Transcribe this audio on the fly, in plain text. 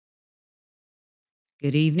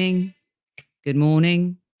Good evening, good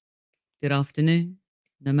morning, good afternoon,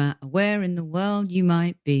 no matter where in the world you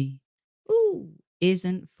might be. Ooh,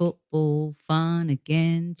 isn't football fun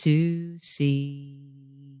again to see?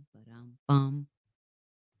 Ba-dum-bum.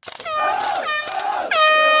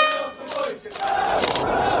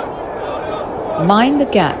 Mind the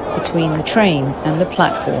gap between the train and the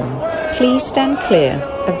platform. Please stand clear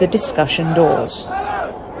of the discussion doors.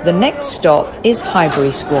 The next stop is Highbury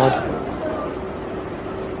Squad.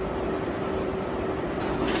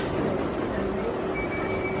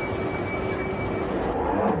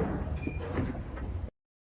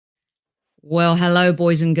 Well, hello,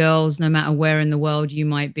 boys and girls, no matter where in the world you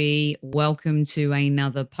might be. Welcome to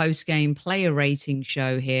another post game player rating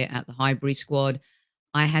show here at the Highbury Squad.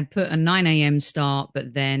 I had put a 9 a.m. start,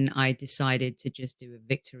 but then I decided to just do a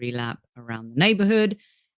victory lap around the neighborhood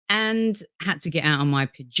and had to get out of my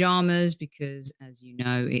pajamas because, as you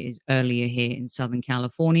know, it is earlier here in Southern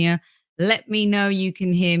California. Let me know you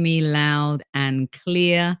can hear me loud and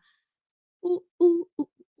clear. Ooh, ooh, ooh,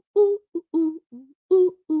 ooh, ooh, ooh,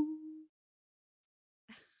 ooh, ooh.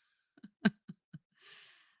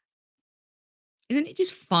 Isn't it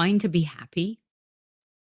just fine to be happy?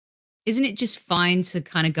 Isn't it just fine to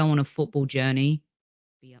kind of go on a football journey?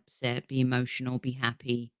 Be upset, be emotional, be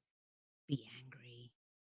happy, be angry,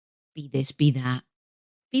 be this, be that,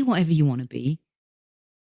 be whatever you want to be.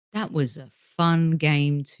 That was a fun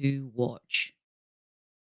game to watch.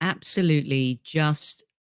 Absolutely just,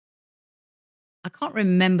 I can't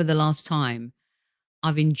remember the last time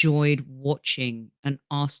I've enjoyed watching an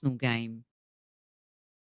Arsenal game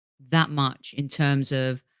that much in terms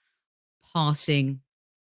of passing,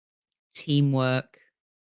 teamwork,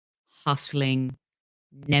 hustling,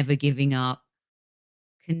 never giving up,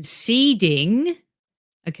 conceding.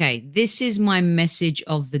 Okay, this is my message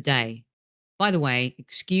of the day. By the way,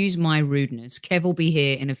 excuse my rudeness. Kev will be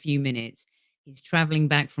here in a few minutes. He's traveling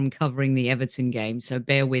back from covering the Everton game, so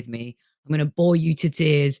bear with me. I'm going to bore you to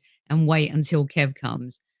tears and wait until Kev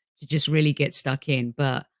comes to just really get stuck in.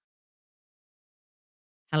 But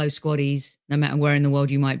hello, squaddies. No matter where in the world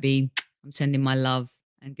you might be, I'm sending my love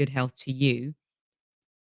and good health to you.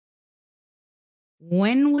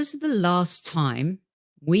 When was the last time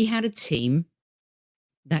we had a team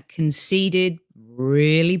that conceded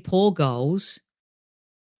really poor goals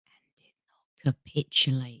and did not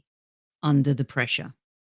capitulate under the pressure?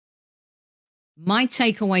 My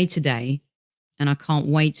takeaway today, and I can't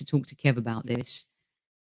wait to talk to Kev about this,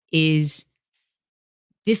 is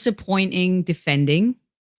disappointing defending,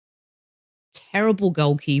 terrible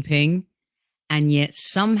goalkeeping, and yet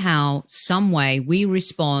somehow, some way, we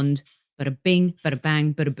respond, bada bing, bada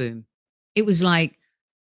bang, bada boom. It was like,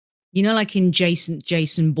 like in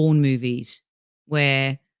Jason Bourne movies,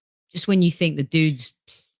 where just when you think the dude's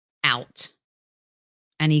out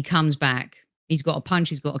and he comes back, he's got a punch,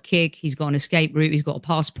 he's got a kick, he's got an escape route, he's got a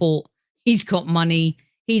passport, he's got money,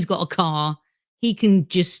 he's got a car, he can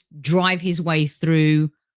just drive his way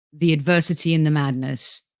through the adversity and the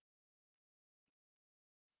madness.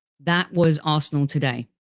 That was Arsenal today.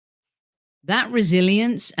 That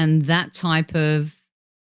resilience and that type of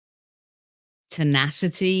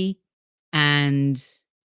tenacity and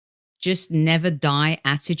just never die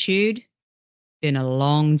attitude, been a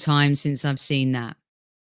long time since I've seen that.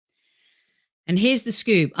 And here's the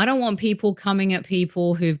scoop. I don't want people coming at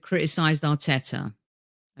people who've criticized Arteta.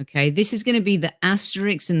 Okay, this is going to be the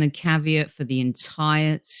asterisk and the caveat for the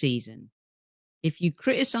entire season. If you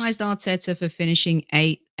criticized Arteta for finishing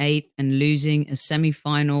eighth, and losing a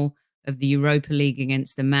semi-final of the Europa League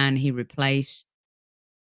against the man he replaced,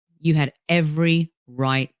 you had every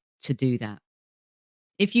right to do that.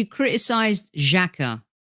 If you criticized Xhaka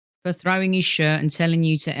for throwing his shirt and telling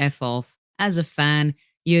you to F off, as a fan,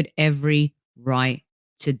 you had every right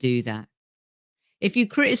to do that. If you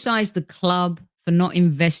criticize the club for not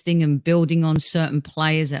investing and building on certain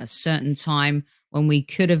players at a certain time when we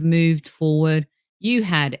could have moved forward, you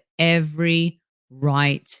had every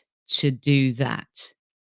right to do that.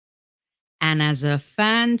 And as a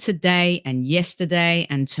fan today and yesterday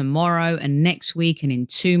and tomorrow and next week and in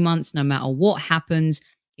 2 months, no matter what happens,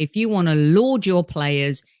 if you want to laud your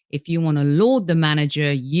players, if you want to laud the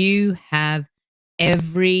manager, you have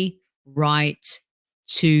every right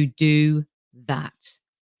to do that.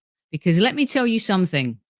 Because let me tell you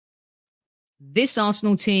something. This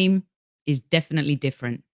Arsenal team is definitely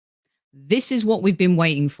different. This is what we've been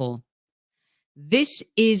waiting for. This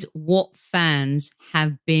is what fans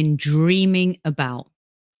have been dreaming about.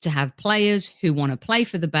 To have players who want to play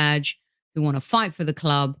for the badge, who want to fight for the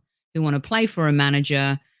club, who want to play for a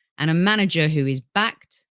manager, and a manager who is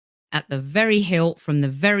backed at the very hilt from the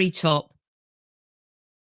very top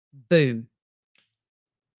Boom.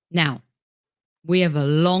 Now, we have a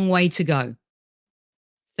long way to go.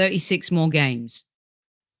 36 more games.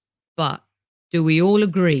 But do we all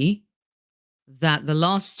agree that the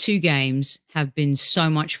last 2 games have been so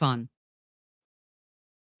much fun?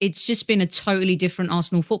 It's just been a totally different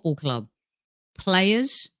Arsenal Football Club.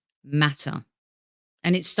 Players matter.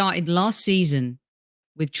 And it started last season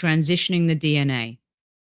with transitioning the DNA,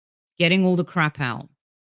 getting all the crap out.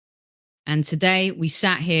 And today we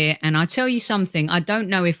sat here, and I tell you something, I don't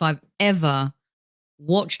know if I've ever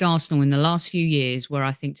watched Arsenal in the last few years where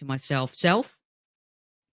I think to myself, we're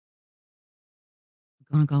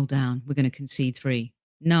going to go down. We're going to concede 3.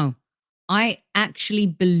 No, I actually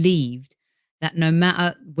believed that no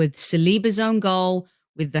matter with Saliba's own goal,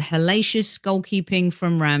 with the hellacious goalkeeping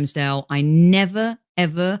from Ramsdale, I never,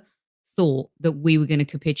 ever thought that we were going to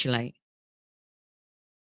capitulate.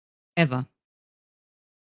 Ever.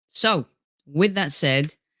 So, with that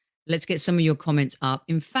said, let's get some of your comments up.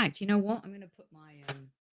 In fact, you know what? I'm going to put my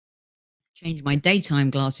change my daytime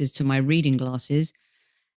glasses to my reading glasses.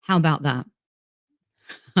 How about that?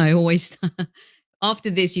 I always after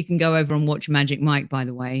this you can go over and watch Magic Mike, by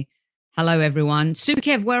the way. Hello everyone. Super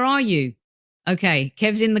Kev, where are you? Okay,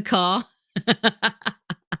 Kev's in the car.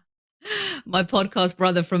 My podcast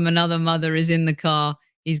brother from another mother is in the car.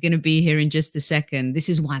 He's going to be here in just a second. This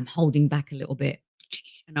is why I'm holding back a little bit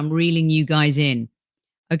and I'm reeling you guys in.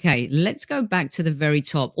 Okay, let's go back to the very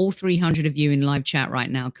top. All 300 of you in live chat right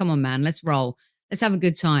now. Come on, man. Let's roll. Let's have a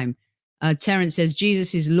good time. Terence says,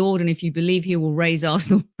 Jesus is Lord, and if you believe he will raise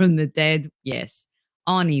Arsenal from the dead, yes.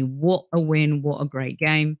 Arnie, what a win. What a great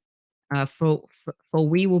game. For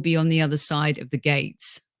we will be on the other side of the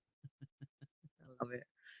gates. I love it.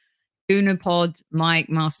 Unipod, Mike,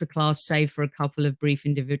 Masterclass, save for a couple of brief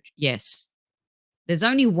individual. Yes. There's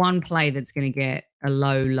only one play that's going to get a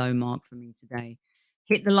low mark for me today.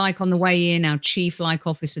 Hit the like on the way in. Our chief like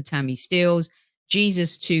officer, Tammy Steels.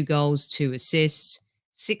 Jesus, 2 goals, 2 assists.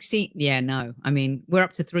 60. Yeah, no. I mean, we're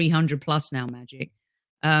up to 300 plus now, Magic.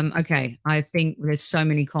 Okay. I think there's so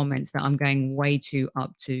many comments that I'm going way too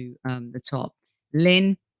up to the top.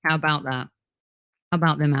 Lynn, how about that? How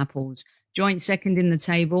about them apples? Joint second in the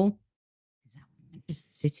table. Is that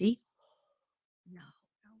Manchester City? No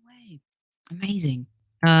way. Amazing.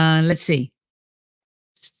 Let's see.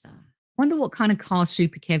 Wonder what kind of car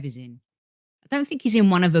Super Kev is in. I don't think he's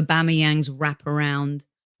in one of Aubameyang's wraparound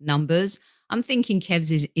numbers. I'm thinking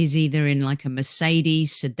Kev's is either in like a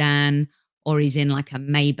Mercedes sedan or he's in like a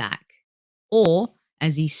Maybach. Or,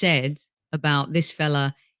 as he said about this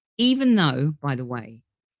fella, even though, by the way,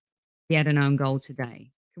 he had an own goal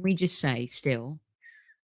today, can we just say still,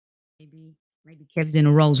 maybe Kev's in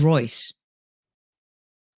a Rolls Royce?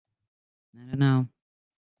 I don't know.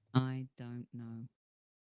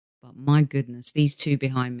 But my goodness, these 2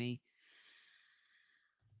 behind me.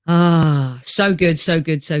 So good, so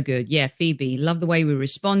good, so good. Yeah, Phoebe, love the way we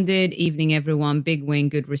responded. Evening, everyone. Big win,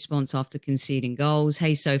 good response after conceding goals.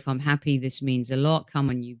 Hey, Soph, I'm happy. This means a lot. Come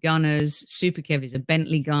on, you Gunners. Super Kev is a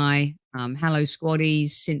Bentley guy. Hello,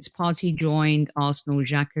 squaddies. Since Party joined Arsenal,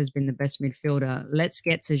 Xhaka has been the best midfielder. Let's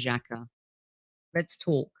get to Xhaka. Let's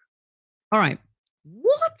talk. All right.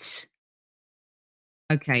 What?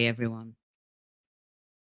 Okay, everyone.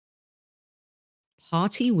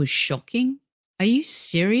 Party was shocking? Are you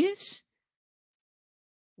serious?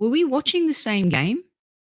 Were we watching the same game?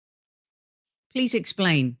 Please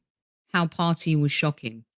explain how Party was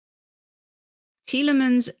shocking.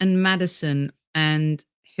 Tielemans and Maddison and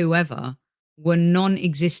whoever were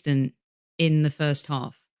non-existent in the first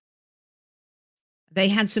half. They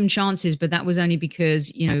had some chances, but that was only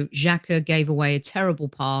because, Xhaka gave away a terrible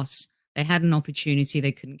pass. They had an opportunity.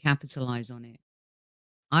 They couldn't capitalize on it.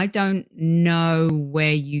 I don't know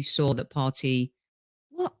where you saw that Party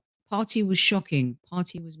was shocking.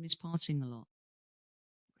 Party was mispassing a lot.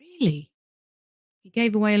 Really? He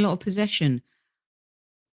gave away a lot of possession.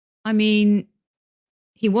 I mean,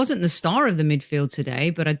 he wasn't the star of the midfield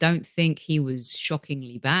today, but I don't think he was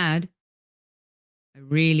shockingly bad. I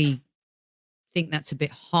really think that's a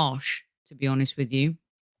bit harsh, to be honest with you.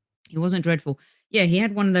 He wasn't dreadful. Yeah, he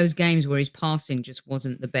had one of those games where his passing just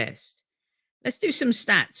wasn't the best. Let's do some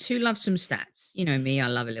stats. Who loves some stats? You know me, I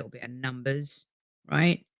love a little bit of numbers,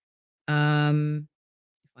 right? If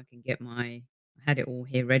I can get I had it all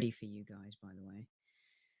here ready for you guys, by the way.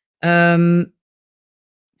 Oh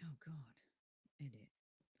God, edit.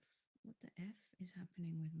 What the F is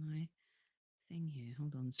happening with my thing here?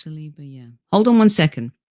 Hold on, Saliba, yeah. Hold on one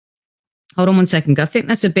second. I think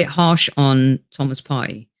that's a bit harsh on Thomas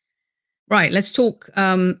Partey. Right, let's talk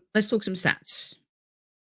some stats.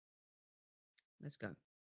 Let's go.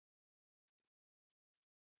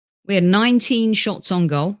 We had 19 shots on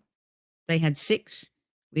goal. They had 6.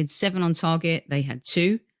 We had 7 on target. They had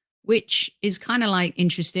 2, which is kind of like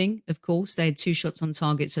interesting. Of course, they had 2 shots on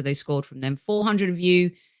target, so they scored from them. 400 of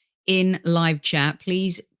you in live chat.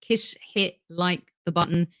 Please hit like the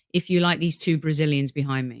button if you like these 2 Brazilians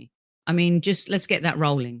behind me. I mean, just let's get that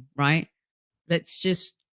rolling, right? Let's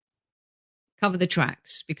just cover the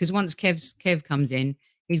tracks, because once Kev comes in,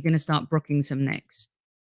 he's going to start brooking some necks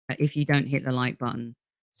if you don't hit the like button.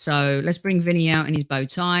 So let's bring Vinny out in his bow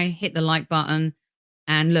tie, hit the like button.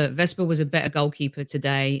 And look, Vesper was a better goalkeeper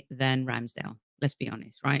today than Ramsdale. Let's be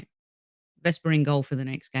honest, right? Vesper in goal for the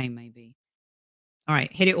next game, maybe. All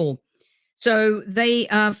right, hit it all. So they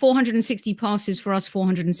 460 passes for us,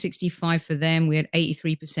 465 for them. We had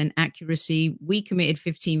 83% accuracy. We committed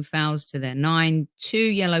 15 fouls to their 9, 2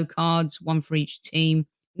 yellow cards, 1 for each team,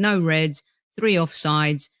 no reds, 3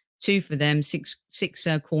 offsides, 2 for them, six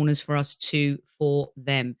corners for us, 2 for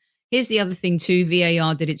them. Here's the other thing too.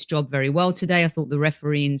 VAR did its job very well today. I thought the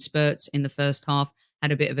referee in spurts in the first half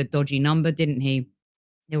had a bit of a dodgy number, didn't he?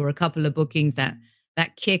 There were a couple of bookings that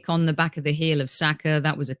kick on the back of the heel of Saka,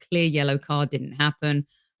 that was a clear yellow card, didn't happen.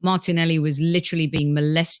 Martinelli was literally being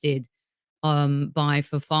molested by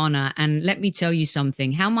Fofana. And let me tell you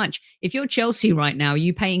something. How much, if you're Chelsea right now, are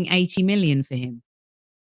you paying 80 million for him?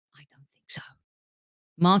 I don't think so.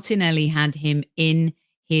 Martinelli had him in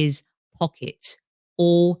his pocket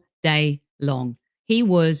all day long. He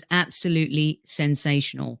was absolutely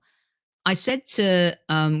sensational. I said to,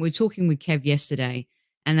 we were talking with Kev yesterday,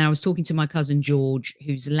 and then I was talking to my cousin George,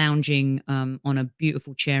 who's lounging on a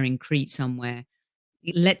beautiful chair in Crete somewhere.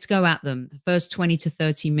 Let's go at them the first 20 to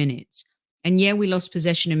 30 minutes. And yeah, we lost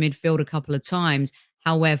possession in midfield a couple of times.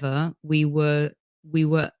 However, we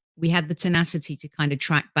had the tenacity to kind of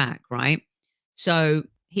track back, right? So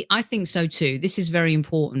I think so too. This is very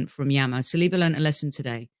important from Yama. Saliba learned a lesson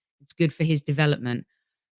today. It's good for his development.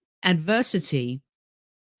 Adversity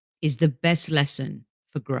is the best lesson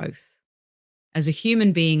for growth. As a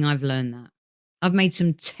human being, I've learned that. I've made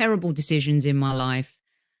some terrible decisions in my life.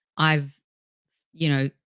 I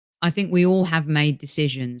think we all have made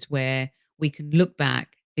decisions where we can look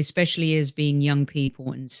back, especially as being young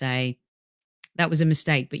people, and say, that was a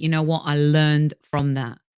mistake. But you know what? I learned from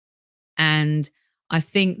that. And I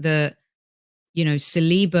think that,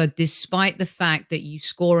 Saliba, despite the fact that you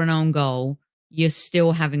score an own goal, you're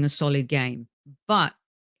still having a solid game. But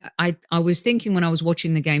I was thinking when I was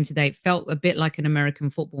watching the game today, it felt a bit like an American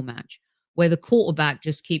football match where the quarterback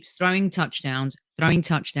just keeps throwing touchdowns,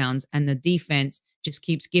 and the defense just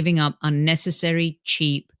keeps giving up unnecessary,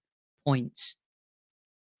 cheap points.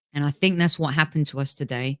 And I think that's what happened to us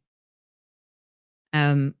today.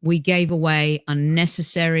 We gave away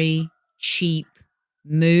unnecessary, cheap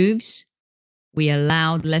moves. We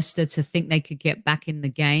allowed Leicester to think they could get back in the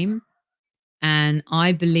game. And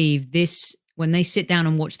I believe this, when they sit down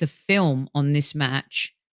and watch the film on this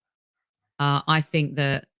match, I think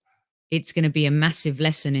that it's going to be a massive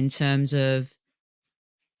lesson in terms of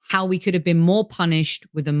how we could have been more punished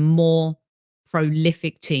with a more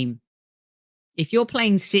prolific team. If you're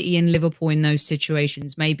playing City and Liverpool in those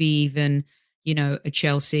situations, maybe even, a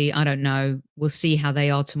Chelsea, I don't know. We'll see how they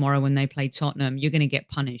are tomorrow when they play Tottenham. You're going to get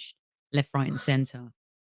punished left, right, and centre.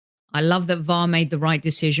 I love that VAR made the right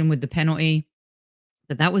decision with the penalty.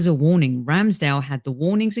 But that was a warning. Ramsdale had the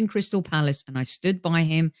warnings in Crystal Palace, and I stood by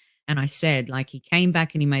him and I said, he came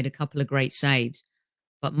back and he made a couple of great saves.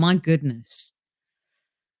 But my goodness,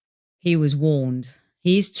 he was warned.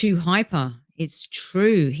 He's too hyper. It's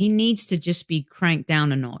true. He needs to just be cranked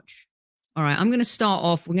down a notch. All right, I'm going to start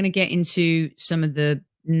off. We're going to get into some of the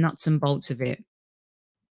nuts and bolts of it.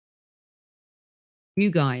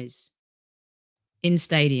 You guys in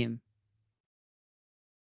stadium,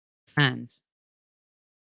 fans,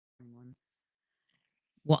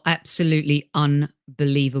 were absolutely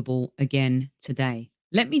unbelievable again today.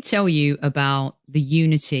 Let me tell you about the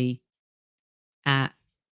unity at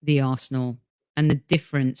the Arsenal and the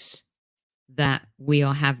difference that we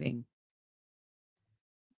are having.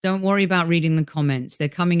 Don't worry about reading the comments. They're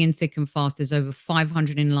coming in thick and fast. There's over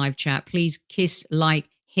 500 in live chat. Please kiss, like,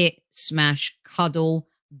 hit, smash, cuddle,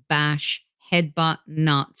 bash, headbutt,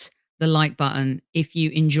 nut the like button if you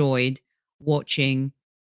enjoyed watching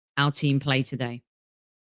our team play today.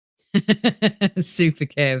 Super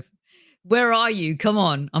Kev. Where are you? Come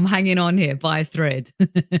on. I'm hanging on here by a thread.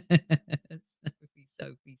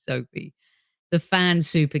 Sophie. The fan,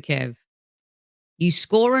 Super Kev. You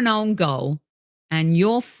score an own goal and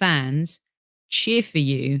your fans cheer for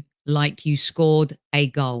you like you scored a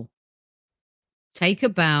goal. Take a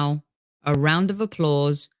bow, a round of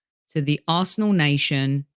applause to the Arsenal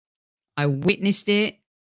nation. I witnessed it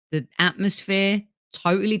The atmosphere,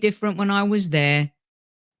 totally different when I was there.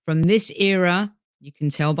 From this era, you can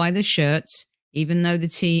tell by the shirts, even though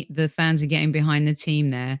the fans are getting behind the team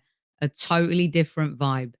there, a totally different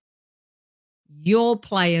vibe. Your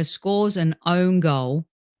player scores an own goal,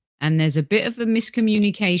 and there's a bit of a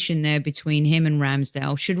miscommunication there between him and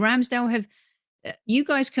Ramsdale. Should Ramsdale have you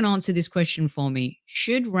guys can answer this question for me.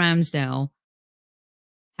 Should Ramsdale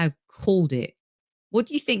have called it? What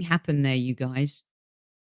do you think happened there, you guys?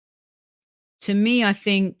 To me, I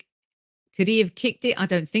think could he have kicked it? I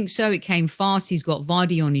don't think so. It came fast. He's got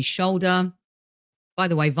Vardy on his shoulder. By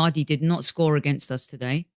the way, Vardy did not score against us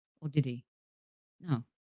today. Or did he? No.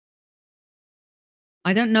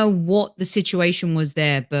 I don't know what the situation was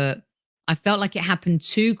there, but I felt like it happened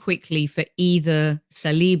too quickly for either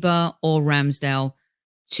Saliba or Ramsdale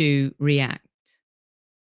to react.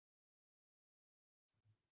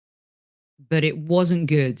 But it wasn't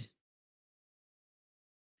good.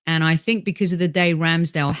 And I think because of the day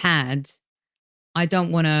Ramsdale had, I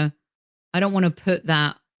don't want to put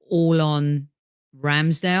that all on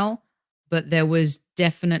Ramsdale, but there was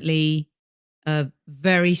definitely a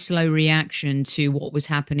very slow reaction to what was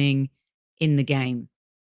happening in the game.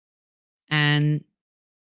 And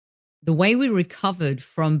the way we recovered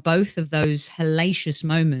from both of those hellacious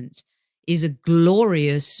moments is a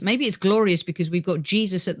glorious, maybe it's glorious because we've got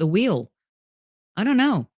Jesus at the wheel. I don't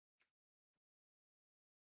know.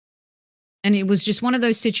 And it was just one of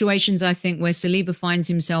those situations, I think, where Saliba finds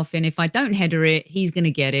himself in, if I don't header it, he's going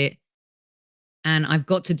to get it. And I've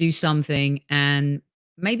got to do something. And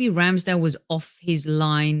maybe Ramsdale was off his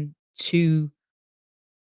line too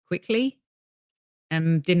quickly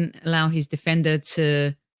and didn't allow his defender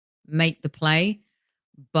to make the play.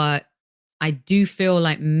 But I do feel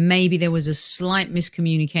like maybe there was a slight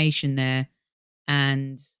miscommunication there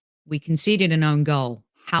and we conceded an own goal.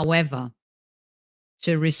 However,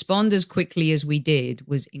 to respond as quickly as we did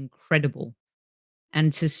was incredible.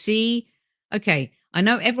 And to see, okay, I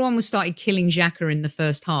know everyone was started killing Xhaka in the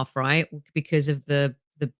first half, right? Because of the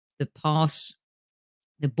pass,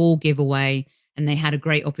 the ball giveaway, and they had a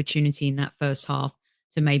great opportunity in that first half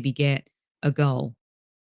to maybe get a goal.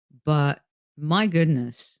 But my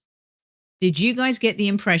goodness, did you guys get the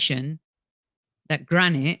impression that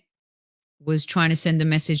Granit was trying to send a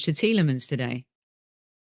message to Tielemans today?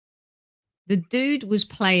 The dude was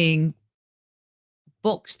playing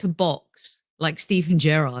box to box like Steven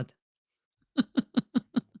Gerrard.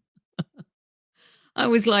 I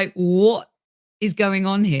was like, what is going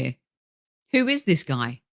on here? Who is this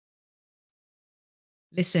guy?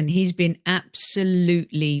 Listen, he's been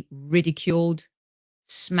absolutely ridiculed,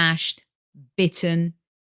 smashed, bitten,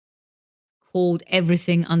 called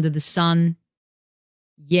everything under the sun.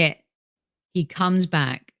 Yet he comes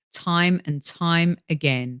back time and time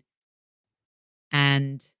again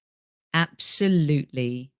and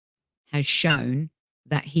absolutely has shown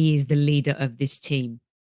that he is the leader of this team.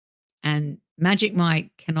 And Magic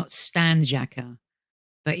Mike cannot stand Xhaka,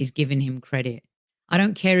 but is giving him credit. I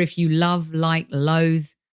don't care if you love, like, loathe,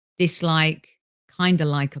 dislike, kind of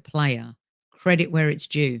like a player. Credit where it's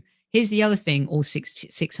due. Here's the other thing, all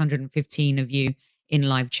 615 of you in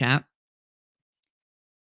live chat.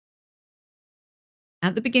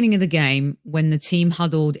 At the beginning of the game, when the team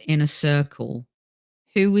huddled in a circle,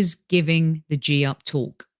 who was giving the G up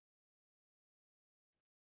talk?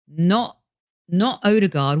 Not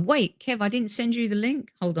Odegaard. Wait, Kev, I didn't send you the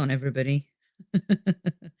link. Hold on, everybody.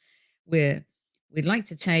 We'd like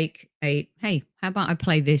to take a, hey, how about I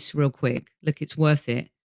play this real quick? Look, it's worth it.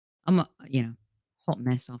 I'm a, hot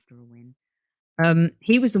mess after a win.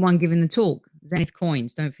 He was the one giving the talk. Zenith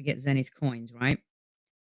Coins. Don't forget Zenith Coins, right?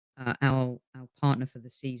 Our partner for the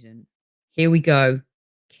season. Here we go.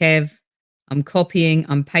 Kev, I'm copying,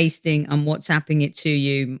 I'm pasting, I'm WhatsApping it to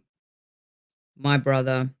you, my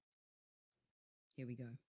brother. Here we go.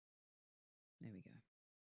 There we go.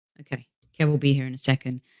 Okay. Kev will be here in a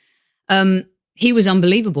second. He was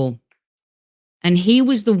unbelievable. And he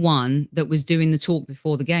was the one that was doing the talk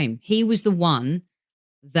before the game. He was the one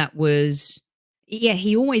that was, yeah,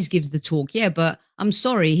 he always gives the talk. Yeah, but I'm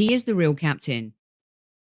sorry, he is the real captain.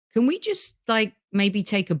 Can we just maybe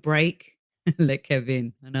take a break? Let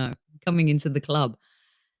Kevin, I know, coming into the club.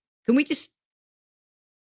 Can we just,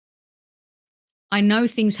 I know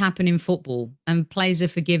things happen in football and players are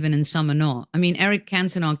forgiven and some are not. I mean, Eric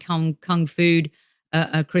Cantona, Kung Fu,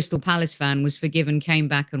 a Crystal Palace fan, was forgiven, came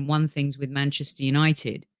back and won things with Manchester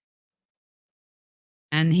United.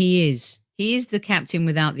 And he is the captain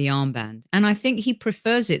without the armband. And I think he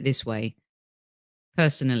prefers it this way,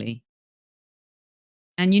 personally.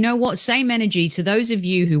 And you know what? Same energy to those of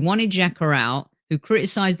you who wanted Xhaka out, who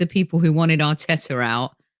criticised the people who wanted Arteta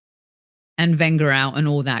out. and Wenger out and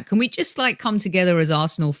all that. Can we just like come together as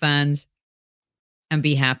Arsenal fans and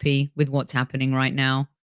be happy with what's happening right now?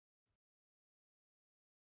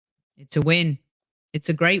 It's a win. It's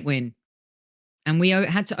a great win. And we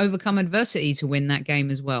had to overcome adversity to win that game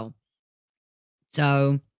as well.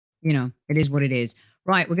 So, it is what it is.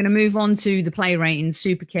 Right, we're going to move on to the play rating.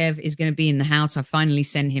 Super Kev is going to be in the house. I finally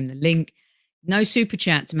sent him the link. No super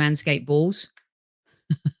chat to Manscaped Balls.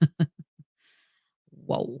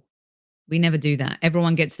 Whoa. We never do that.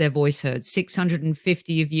 Everyone gets their voice heard.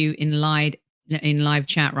 650 of you in live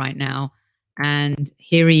chat right now. And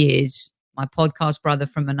here he is, my podcast brother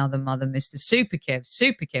from another mother, Mr. Super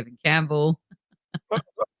Kevin Campbell.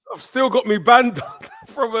 I've still got me band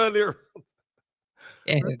from earlier.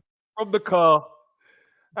 Yeah. From the car.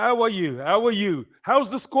 How are you? How's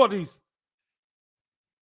the squaddies?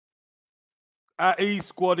 At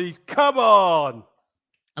East squaddies. Come on.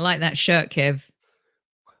 I like that shirt, Kev.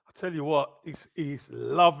 I tell you what, it's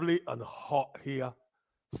lovely and hot here.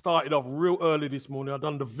 Started off real early this morning. I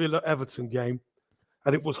done the Villa Everton game,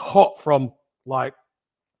 and it was hot from like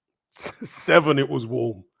 7. It was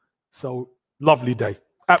warm. So lovely day.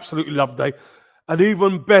 Absolutely lovely day. And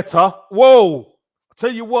even better, whoa, I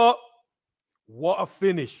tell you what a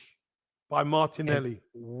finish by Martinelli.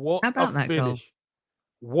 What How about a that finish.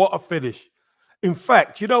 goal? What a finish. In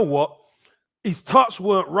fact, you know what? His touch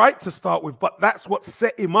weren't right to start with, but that's what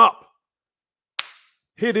set him up.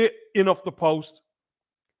 Hit it in off the post.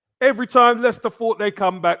 Every time Leicester thought they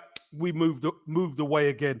come back, we moved away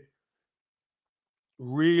again.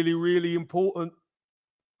 Really, really important.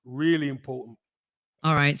 Really important.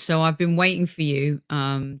 All right, so I've been waiting for you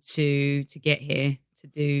to get here to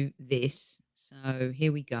do this. So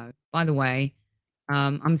here we go. By the way,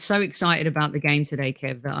 I'm so excited about the game today,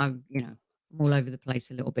 Kev, that I'm all over the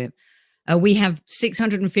place a little bit. We have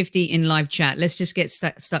 650 in live chat. Let's just get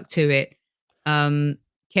stuck to it. Kev,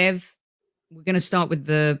 we're going to start with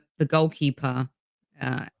the goalkeeper.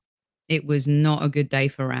 It was not a good day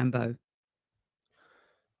for Rambo.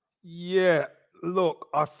 Yeah, look,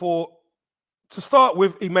 I thought to start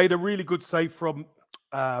with, he made a really good save from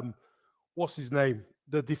what's his name,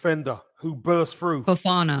 the defender who burst through.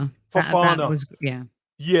 Fofana. Fofana. That was, yeah.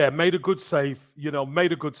 Yeah, made a good save.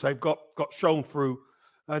 Made a good save. Got shown through,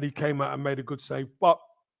 and he came out and made a good save. But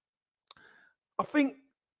I think,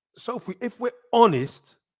 Sophie, if we're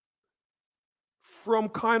honest, from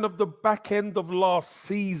kind of the back end of last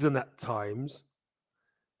season at times,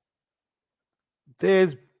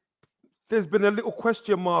 there's been a little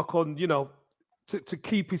question mark on, to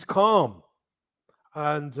keep his calm.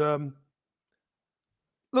 And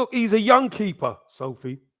look, he's a young keeper,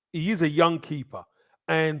 Sophie. He is a young keeper.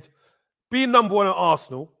 And being number one at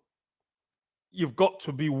Arsenal, you've got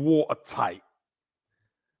to be watertight.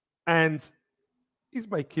 And he's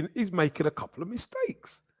making a couple of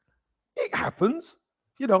mistakes. It happens,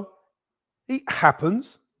 it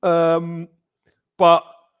happens. But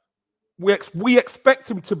we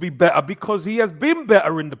expect him to be better because he has been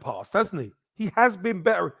better in the past, hasn't he? He has been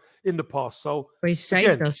better in the past. So he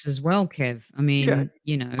saved us as well, Kev. I mean,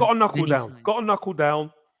 got to knuckle down. times. Got to knuckle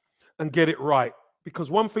down and get it right.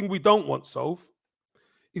 Because one thing we don't want, Soph,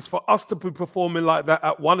 is for us to be performing like that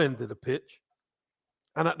at one end of the pitch,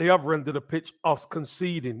 and at the other end of the pitch, us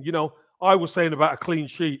conceding. I was saying about a clean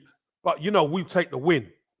sheet, but we take the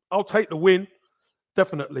win. I'll take the win,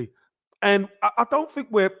 definitely. And I don't think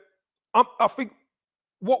I think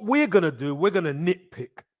what we're going to do, we're going to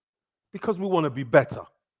nitpick because we want to be better.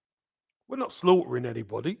 We're not slaughtering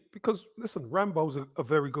anybody because, listen, Rambo's a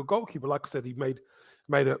very good goalkeeper. Like I said, he made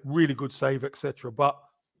a really good save, etc. But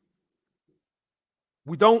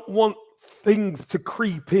we don't want things to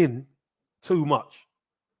creep in too much.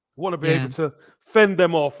 We want to be able to fend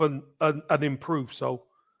them off and improve. So,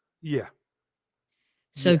 yeah.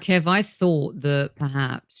 So, Kev, I thought that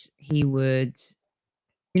perhaps he would,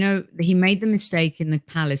 he made the mistake in the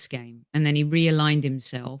Palace game and then he realigned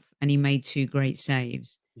himself and he made 2 great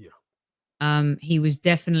saves. Yeah. He was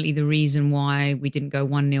definitely the reason why we didn't go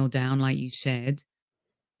 1-0 down, like you said.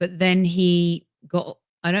 But then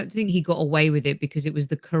I don't think he got away with it because it was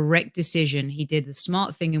the correct decision. He did the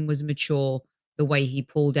smart thing and was mature the way he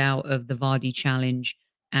pulled out of the Vardy challenge,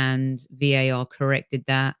 and VAR corrected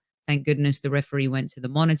that. Thank goodness the referee went to the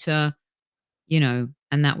monitor, and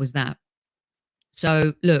that was that.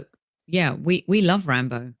 So look, yeah, we love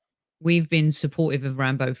Rambo. We've been supportive of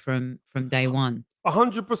Rambo from day one.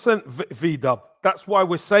 100% V-dub. That's why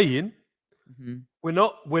we're saying we're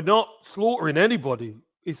not slaughtering anybody.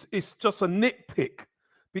 It's just a nitpick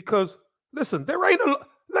because listen,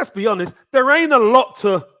 let's be honest, there ain't a lot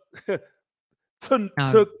to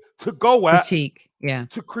to go at, critique. Yeah.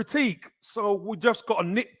 to critique. So we just got to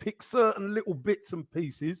nitpick certain little bits and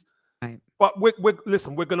pieces. Right. But we're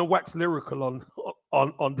going to wax lyrical on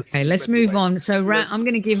the Okay, team let's move anyway. on. So I'm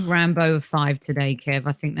going to give Rambo a 5 today, Kev.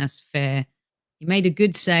 I think that's fair. He made a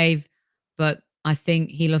good save, but I think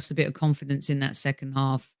he lost a bit of confidence in that second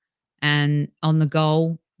half. And on the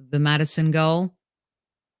goal, the Maddison goal,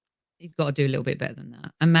 he's got to do a little bit better than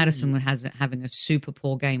that. And Maddison was having a super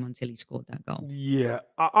poor game until he scored that goal. Yeah.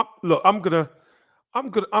 Look, I'm gonna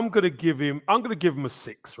give him a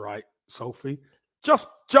 6, right, Sophie? Just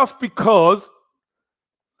because.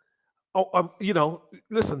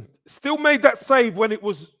 Listen, still made that save when it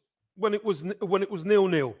was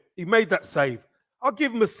 0-0. He made that save. I'll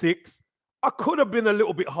give him a 6. I could have been a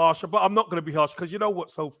little bit harsher, but I'm not going to be harsh because you know what,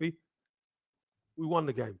 Sophie? We won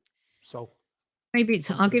the game. So maybe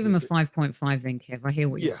I'll give him a 5.5 then, Kev. I hear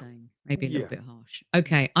what you're saying. Maybe a little bit harsh.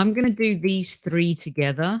 Okay, I'm going to do these 3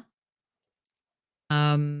 together.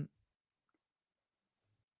 Now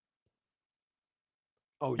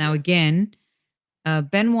again,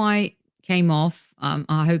 Ben White came off.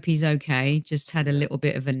 I hope he's okay. Just had a little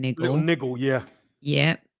bit of a niggle. Little niggle, yeah.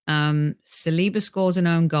 Yeah. Saliba scores an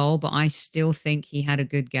own goal, but I still think he had a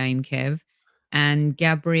good game, Kev. And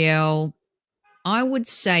Gabriel, I would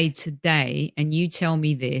say today, and you tell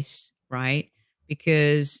me this, right?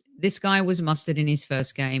 Because this guy was mustard in his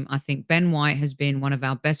first game. I think Ben White has been one of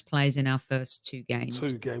our best players in our first 2 games.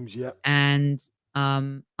 2 games, yeah. And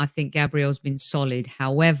I think Gabriel's been solid.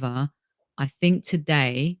 However, I think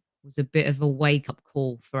today was a bit of a wake-up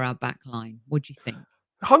call for our back line. What do you think?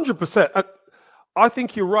 100%. I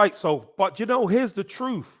think you're right, Soph. But, here's the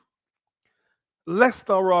truth.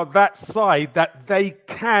 Leicester are that side that they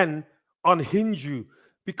can unhinge you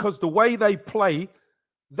because the way they play,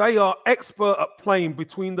 they are expert at playing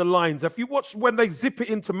between the lines. If you watch when they zip it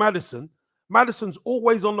into Maddison, Maddison's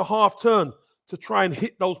always on the half turn to try and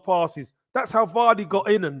hit those passes. That's how Vardy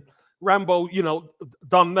got in and Rambo,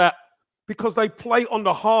 done that because they play on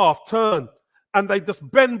the half turn and they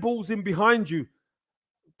just bend balls in behind you.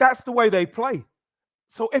 That's the way they play.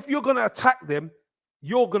 So if you're going to attack them,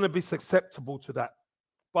 you're going to be susceptible to that.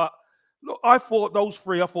 But look, I thought those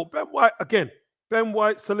 3, I thought Ben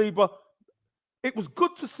White, Saliba. It was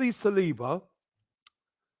good to see Saliba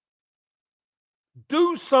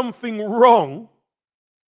do something wrong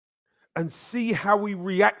and see how he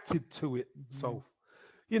reacted to it, Soph.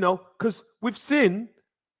 Because we've seen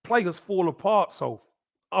players fall apart, Soph,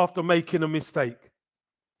 after making a mistake.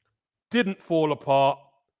 Didn't fall apart,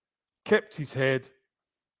 kept his head,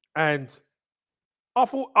 and I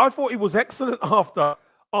thought he was excellent after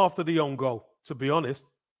the own goal, to be honest.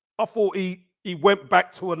 I thought he went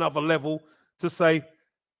back to another level to say,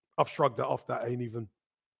 I've shrugged that off. That ain't even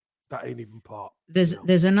part.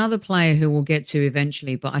 There's another player who we'll get to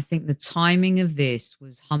eventually, but I think the timing of this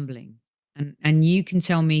was humbling. And you can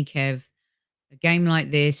tell me, Kev, a game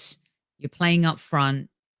like this, you're playing up front,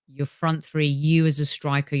 your front 3, you as a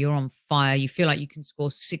striker, you're on fire. You feel like you can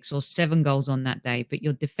score 6 or 7 goals on that day, but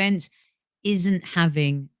your defense isn't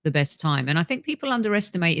having the best time. And I think people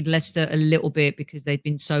underestimated Leicester a little bit because they'd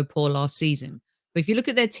been so poor last season. But if you look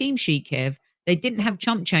at their team sheet, Kev, they didn't have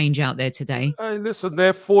chump change out there today. Hey, listen,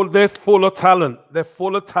 they're full of talent. They're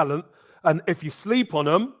full of talent. And if you sleep on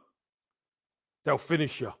them, they'll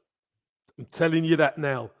finish you. I'm telling you that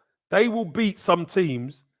now. They will beat some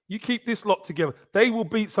teams. You keep this lot together. They will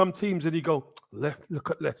beat some teams and you go, look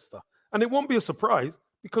at Leicester. And it won't be a surprise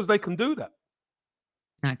because they can do that.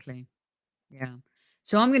 Exactly. Yeah.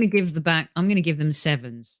 So I'm going to give them 7s. I'm going to give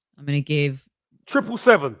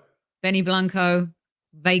 777. Benny Blanco,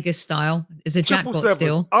 Vegas style. Is a jackpot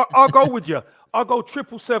still. I'll go with you. I'll go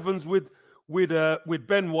 777s with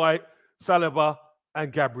Ben White, Saliba,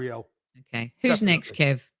 and Gabriel. Okay. Who's Definitely. next,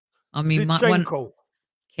 Kev? I mean,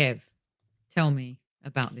 Kev, tell me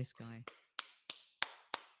about this guy.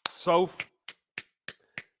 So,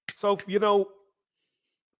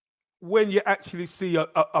 when you actually see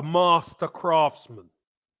a master craftsman,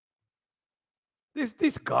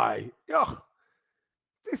 this guy,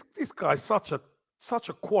 this guy's such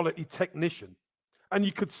a quality technician, and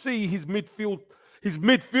you could see his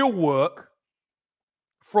midfield work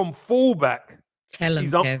from fullback. Tell him,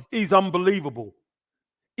 Kev. He's unbelievable.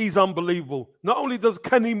 He's unbelievable. Not only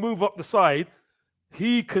can he move up the side,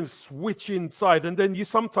 he can switch inside, and then you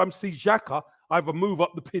sometimes see Xhaka either move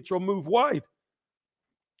up the pitch or move wide.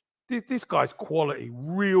 This guy's quality,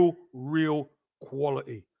 real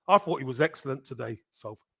quality. I thought he was excellent today,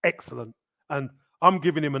 so excellent. And I'm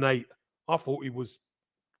giving him an 8. I thought he was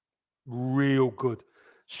real good.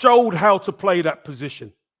 Showed how to play that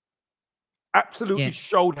position. Absolutely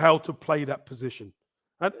showed how to play that position.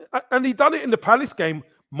 And he done it in the Palace game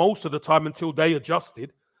most of the time until they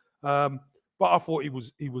adjusted. But I thought he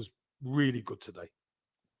was really good today.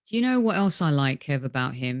 Do you know what else I like, Kev,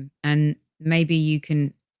 about him? And maybe you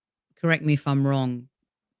can correct me if I'm wrong,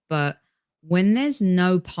 but when there's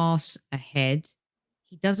no pass ahead,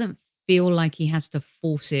 he doesn't feel like he has to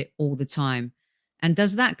force it all the time. And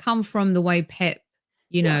does that come from the way Pep,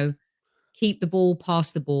 you Yeah. know, keep the ball,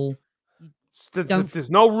 pass the ball? There's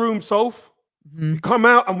no room, Soph. Mhm. We come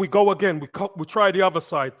out and we go again. We try the other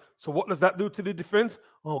side. So what does that do to the defense?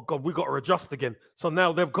 Oh God, we got to adjust again. So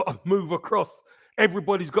now they've got to move across.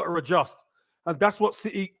 Everybody's got to adjust, and that's what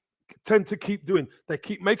City tend to keep doing. They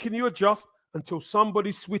keep making you adjust until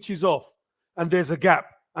somebody switches off, and there's a gap.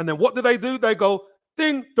 And then what do? They go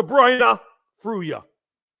ding, De Bruyne through you,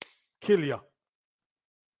 kill you.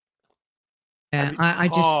 Yeah, And it's I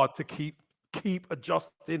just hard to keep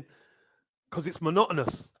adjusting because it's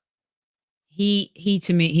monotonous. he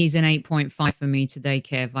to me, he's an 8.5 for me today,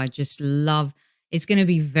 Kev. I just love. It's going to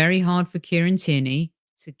be very hard for Kieran Tierney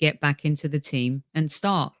to get back into the team and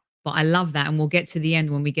start. But I love that, and we'll get to the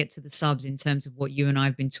end when we get to the subs in terms of what you and I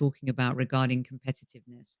have been talking about regarding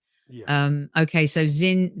competitiveness. Yeah. Okay, so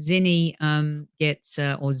Zinny gets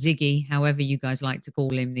or Ziggy, however you guys like to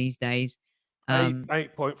call him these days.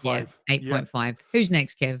 8.5. Yeah, Yeah. 8.5. Who's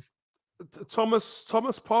next, Kev? Thomas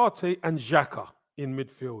Partey and Xhaka in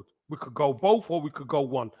midfield. We could go both or we could go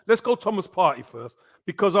one. Let's go Thomas Partey first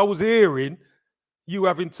because I was hearing you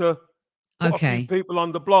having to put a few Okay, people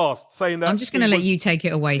under blast saying that I'm just going to let you take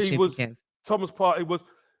it away, he Super was Kev. Thomas Partey was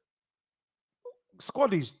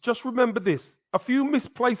squaddies. Just remember this: a few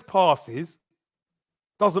misplaced passes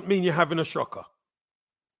doesn't mean you're having a shocker.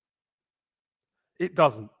 It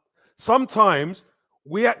doesn't. Sometimes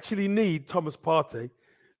we actually need Thomas Partey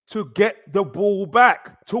to get the ball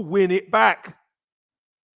back, to win it back.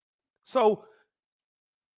 So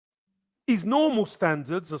his normal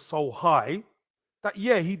standards are so high that,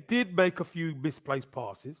 yeah, he did make a few misplaced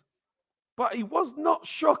passes, but he was not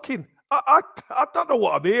shocking. I don't know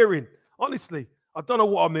what I'm hearing. Honestly, I don't know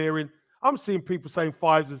what I'm hearing. I'm seeing people saying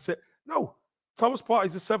 5s and 6. No, Thomas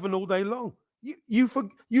Partey's a 7 all day long. You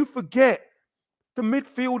forget the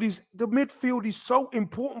midfield is so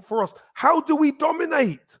important for us. How do we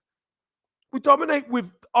dominate? We dominate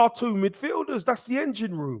with our 2 midfielders. That's the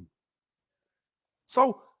engine room.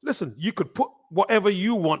 So listen, you could put whatever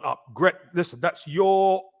you want up. Great. Listen, that's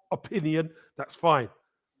your opinion. That's fine.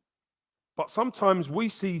 But sometimes we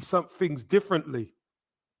see some things differently.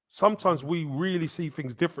 Sometimes we really see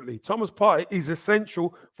things differently. Thomas Partey is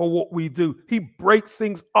essential for what we do. He breaks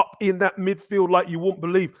things up in that midfield like you wouldn't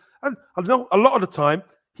believe. And I know a lot of the time,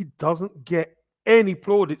 he doesn't get any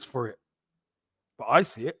plaudits for it. But I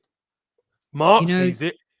see it. Mark sees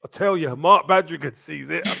it. I tell you, Mark Badrigan sees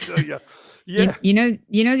it. I tell you. Yeah. You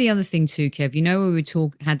know the other thing too, Kev. You know, when we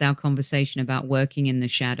had our conversation about working in the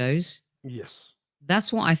shadows. Yes.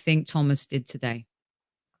 That's what I think Thomas did today.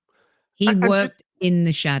 He worked in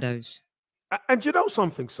the shadows. And you know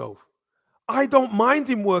something, Soph? I don't mind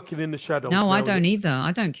him working in the shadows. No, I don't either.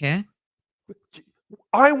 I don't care.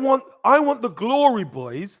 I want the glory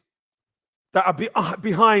boys that are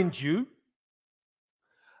behind you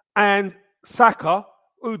and Saka,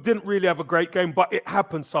 who didn't really have a great game, but it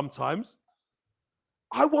happens sometimes.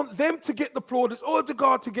 I want them to get the plaudits,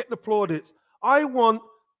 Odegaard to get the plaudits. I want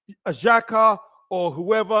a Xhaka or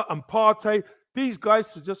whoever and Partey, these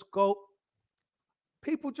guys to just go,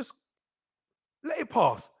 people just let it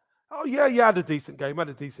pass. Oh, yeah, you had a decent game,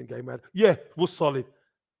 Yeah, it was solid.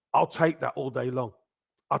 I'll take that all day long.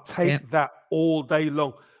 I'll take that all day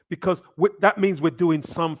long because that means we're doing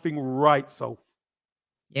something right, Soph.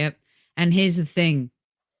 Yep. And here's the thing.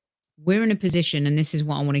 We're in a position, and this is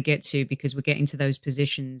what I want to get to because we're getting to those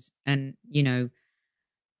positions. And, you know,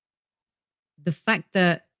 the fact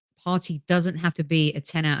that Partey doesn't have to be a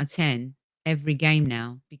 10 out of 10 every game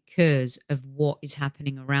now because of what is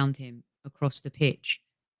happening around him across the pitch.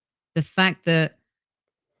 The fact that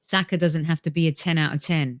Saka doesn't have to be a 10 out of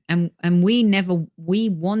 10. And we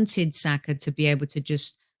wanted Saka to be able to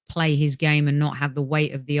just play his game and not have the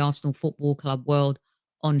weight of the Arsenal Football Club world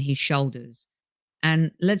on his shoulders.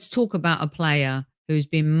 And let's talk about a player who's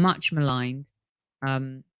been much maligned.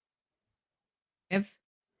 Ev?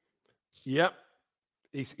 Yep.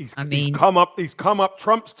 He's come up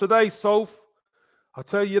trumps today, Soph. I'll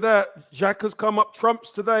tell you that. Xhaka's come up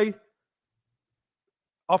trumps today.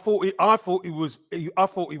 I thought he was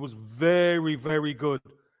very, very good.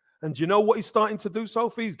 And do you know what he's starting to do,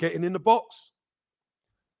 Sophie? He's getting in the box.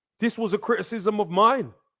 This was a criticism of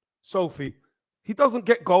mine, Sophie. He doesn't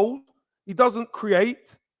get goals. He doesn't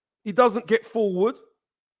create. He doesn't get forward.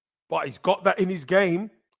 but he's got that in his game.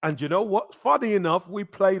 And you know what? Funny enough, we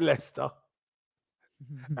play Leicester,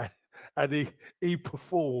 and he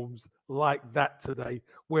performs like that today.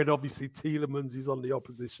 When obviously Tielemans is on the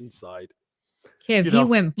opposition side. Kev, You he know,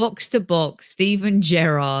 went box to box, Steven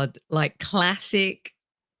Gerrard, like classic,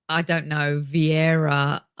 I don't know,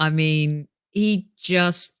 Vieira. I mean, he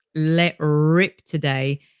just let rip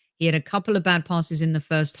today. He had a couple of bad passes in the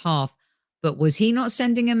first half, but was he not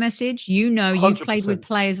sending a message? You know, you've played with 100%.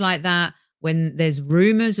 players like that when there's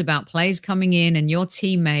rumors about players coming in and your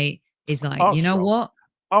teammate is like, I'll you know show. what?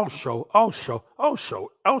 I'll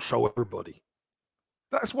show everybody.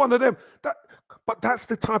 That's one of them. But that's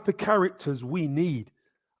the type of characters we need.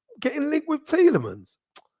 Getting linked with Tielemans.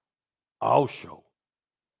 I'll show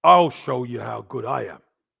you how good I am.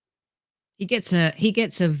 He gets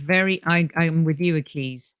a very I'm with you,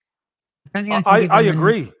 Achilles. I don't think I can give I him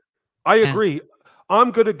agree. I Yeah. agree. I'm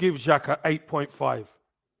gonna give Xhaka 8.5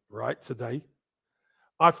 right today.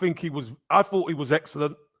 I thought he was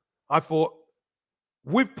excellent. I thought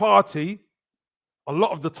with Partey, a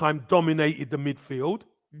lot of the time dominated the midfield.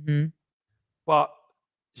 Mhm. But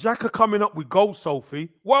Xhaka coming up with goals, Sophie.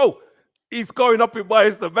 Whoa, he's going up in my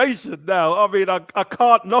estimation now. I mean, I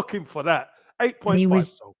can't knock him for that. And 8.5.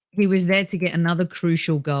 So he was there to get another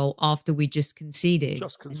crucial goal after we just conceded.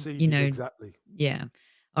 just And, conceded, exactly. yeah.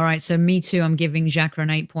 All right. So me too. I'm giving Xhaka an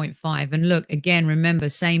 8.5. And look, again, remember,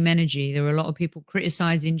 same energy. There were a lot of people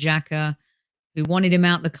criticizing Xhaka who wanted him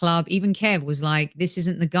out the club. Even Kev was like, this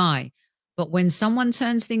isn't the guy. But when someone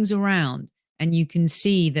turns things around and you can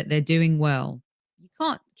see that they're doing well, you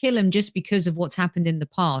can't kill them just because of what's happened in the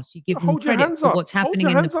past. You give them Hold your credit hands for up. what's Hold happening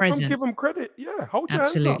your in the hands up and present. give them credit. Yeah, hold your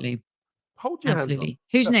hands up. Absolutely. Hold your hands up. Absolutely.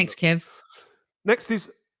 Who's next, Definitely. Kev? Next is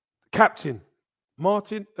Captain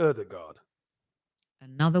Martin Odegaard.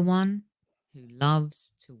 Another one who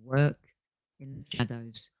loves to work in the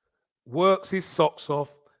shadows. Works his socks off.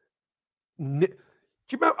 Do you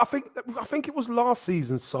remember? I think it was last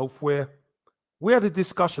season, Soph, where we had a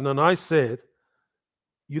discussion, and I said,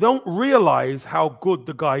 you don't realize how good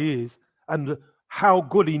the guy is and how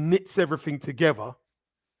good he knits everything together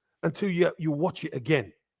until you watch it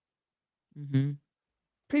again. Mm-hmm.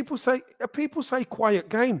 People say quiet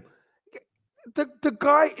game. The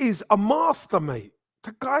guy is a master, mate.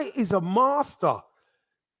 The guy is a master.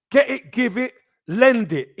 Get it, give it,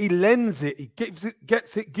 lend it. He lends it. He gives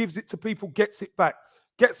it to people, gets it back,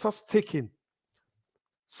 gets us ticking.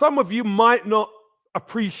 Some of you might not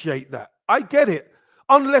appreciate that. I get it.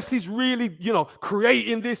 Unless he's really,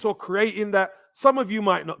 creating this or creating that. Some of you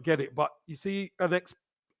might not get it. But you see, an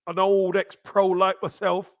old ex-pro like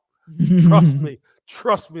myself,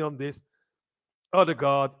 trust me on this.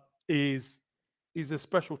 Odegaard is a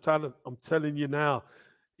special talent. I'm telling you now.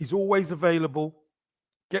 He's always available.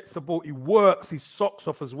 Gets the ball. He works his socks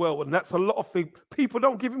off as well. And that's a lot of things people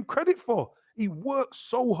don't give him credit for. He works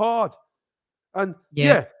so hard. And he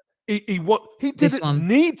didn't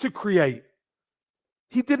need to create.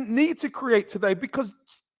 He didn't need to create today because,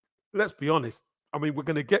 let's be honest. I mean, we're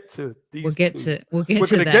going to get to these. We're going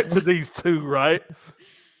to get to these two, right?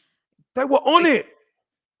 They were on it.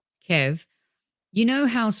 Kev, you know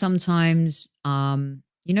how sometimes,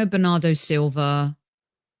 Bernardo Silva,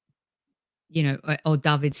 or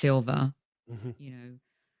David Silva, Mm-hmm.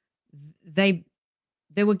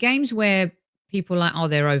 there were games where people like, oh,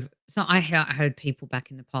 they're over. So I heard people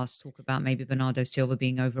back in the past talk about maybe Bernardo Silva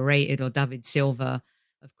being overrated or David Silva,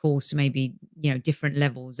 of course, maybe, different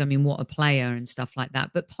levels. I mean, what a player and stuff like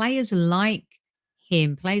that. But players like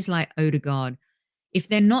him, players like Odegaard, if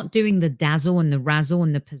they're not doing the dazzle and the razzle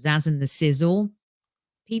and the pizzazz and the sizzle,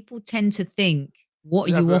 people tend to think, what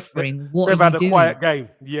are you offering? What are you doing? They've had a quiet game.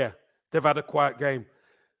 Yeah, they've had a quiet game.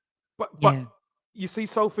 But you see,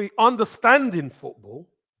 Sophie, understanding football,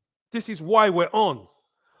 this is why we're on.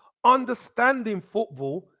 Understanding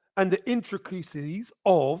football and the intricacies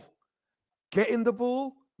of getting the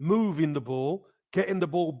ball, moving the ball, getting the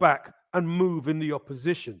ball back, and moving the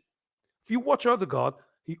opposition. If you watch Odegaard,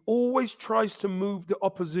 he always tries to move the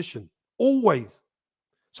opposition. Always.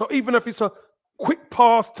 So even if it's a quick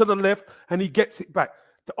pass to the left and he gets it back,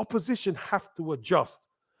 the opposition have to adjust.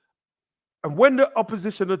 And when the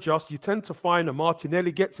opposition adjusts, you tend to find a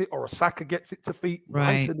Martinelli gets it or a Saka gets it to feet,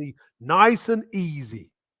 right. nice and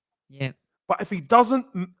easy. Yeah. But if he doesn't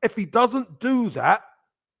do that,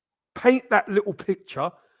 paint that little picture,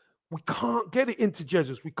 we can't get it into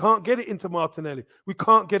Jesus. We can't get it into Martinelli. We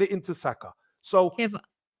can't get it into Saka. So Kev,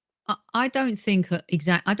 I don't think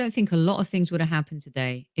I don't think a lot of things would have happened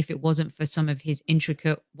today if it wasn't for some of his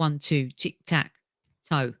intricate 1-2 tic-tac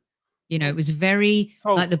toe. It was very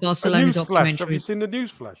like the Barcelona documentary. Have you seen the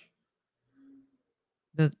news flash?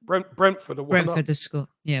 The Brentford are 1-up. Brentford have scored.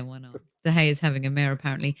 Yeah, 1-up. De Gea is having a mare,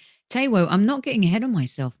 apparently. Taiwo, I'm not getting ahead of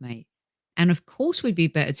myself, mate. And of course, we'd be a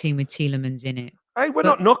better team with Tielemans in it. Hey, we're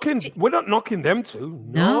But not knocking them two.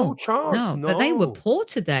 No chance. But they were No. poor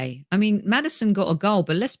today. I mean, Madison got a goal,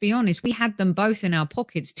 but let's be honest, we had them both in our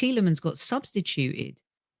pockets. Tielemans got substituted.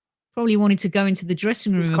 Probably wanted to go into the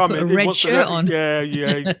dressing room and put a red shirt on. Yeah,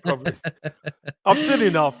 he's probably. I've seen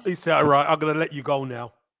enough. He said, all right, I'm going to let you go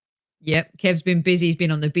now. Yep, Kev's been busy. He's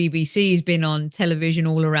been on the BBC. He's been on television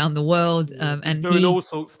all around the world. And doing all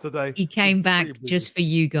sorts today. He came back just for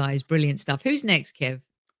you guys. Brilliant stuff. Who's next, Kev?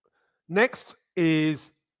 Next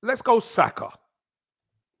is, let's go Saka.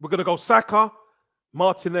 We're going to go Saka,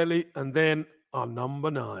 Martinelli, and then our number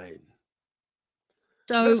 9.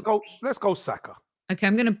 So let's go Saka. Okay,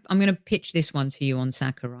 I'm gonna pitch this one to you on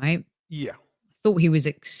Saka, right? Yeah. I thought he was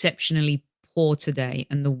exceptionally poor today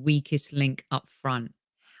and the weakest link up front.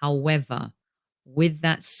 However, with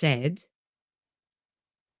that said,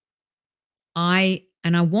 I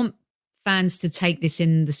want fans to take this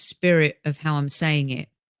in the spirit of how I'm saying it.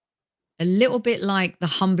 A little bit like the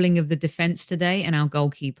humbling of the defense today and our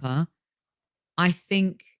goalkeeper. I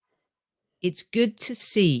think it's good to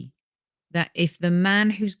see that if the man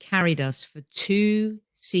who's carried us for 2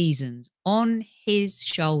 seasons on his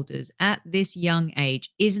shoulders at this young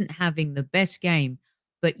age isn't having the best game,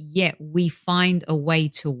 but yet we find a way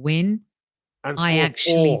to win, and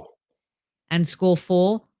score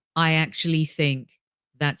 4, I actually think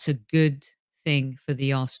that's a good thing for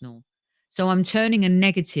the Arsenal. So I'm turning a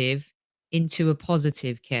negative into a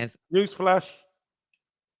positive, Kev. Newsflash.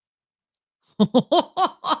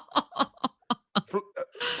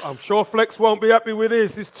 I'm sure Flex won't be happy with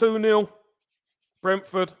this. It's 2-0.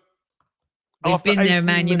 Brentford. We've been there,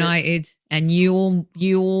 Man United, and you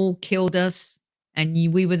all killed us, and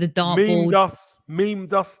we were the dartboard.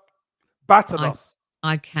 Memed us, battered us.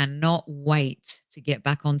 I cannot wait to get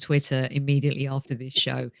back on Twitter immediately after this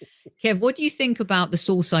show. Kev, what do you think about the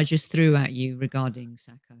source I just threw at you regarding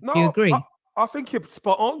Saka? Do you agree? I think you're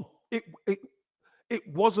spot on. It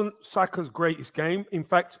wasn't Saka's greatest game. In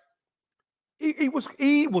fact, he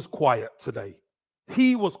was quiet today.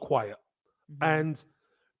 He was quiet. Mm-hmm. And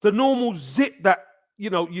the normal zip that,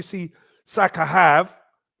 you see Saka have,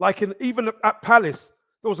 like even at Palace,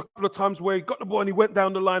 there was a couple of times where he got the ball and he went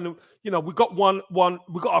down the line. And, we got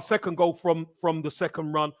we got our second goal from the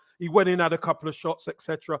second run. He went in, had a couple of shots,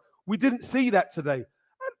 etc. We didn't see that today. And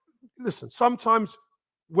listen, sometimes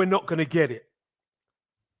we're not going to get it.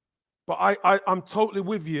 But I'm totally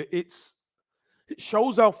with you. It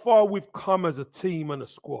shows how far we've come as a team and a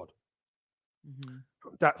squad. Mm-hmm.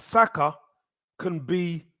 That Saka can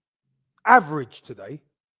be average today.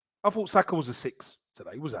 I thought Saka was a 6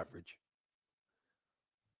 today. He was average.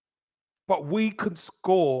 But we can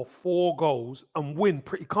score 4 goals and win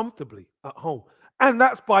pretty comfortably at home. And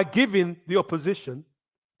that's by giving the opposition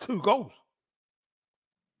 2 goals.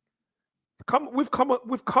 We've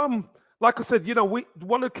come. Like I said,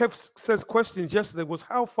 one of Kev's questions yesterday was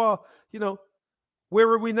how far, where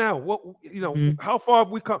are we now? What, how far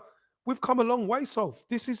have we come? We've come a long way. So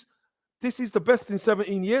this is the best in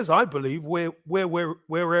 17 years, I believe, where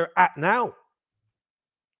we're at now.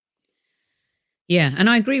 Yeah, and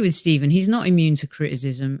I agree with Stephen. He's not immune to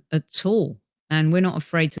criticism at all. And we're not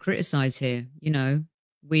afraid to criticize here.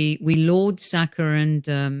 We laud Saka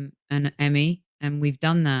and Emmy, and we've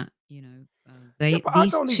done that,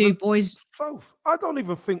 these two boys. I don't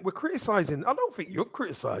even think we're criticizing. I don't think you've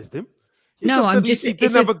criticized him. He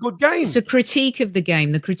didn't have a good game. It's a critique of the game.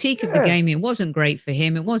 The critique of the game, it wasn't great for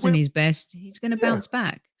him. It wasn't his best. He's going to bounce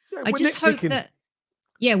back. Yeah, I just hope that,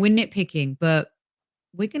 we're nitpicking, but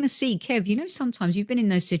we're going to see, Kev, sometimes you've been in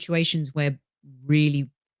those situations where really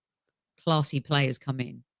classy players come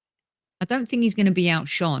in. I don't think he's going to be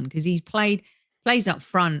outshone because he's plays up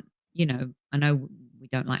front. I know we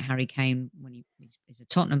don't like Harry Kane when he's a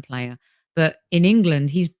Tottenham player, but in England,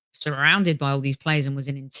 he's surrounded by all these players and was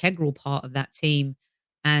an integral part of that team.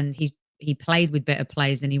 And he played with better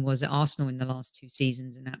players than he was at Arsenal in the last 2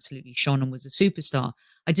 seasons and absolutely shone and was a superstar.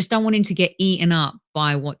 I just don't want him to get eaten up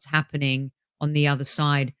by what's happening on the other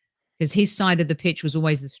side, because his side of the pitch was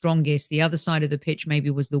always the strongest. The other side of the pitch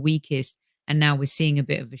maybe was the weakest. And now we're seeing a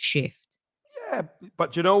bit of a shift. Yeah,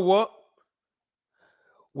 but you know what?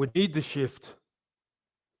 We need the shift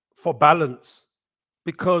for balance,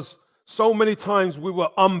 because so many times we were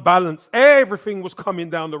unbalanced. Everything was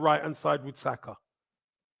coming down the right-hand side with Saka.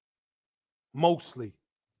 Mostly.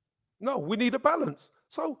 No, we need a balance.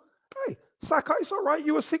 So, hey, Saka, it's all right.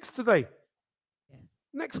 You were 6 today. Yeah.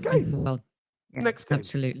 Next game. Well, yeah, next game.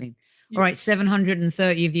 Absolutely. All right,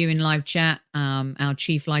 730 of you in live chat. Our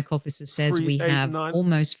chief like officer says we have 389.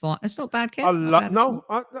 almost 4. That's not bad, Kev. I Not bad at all. no,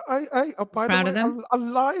 by the Proud of way, them. I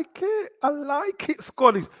like it. I like it,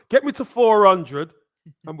 Scotties. Get me to 400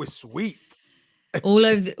 and we're sweet.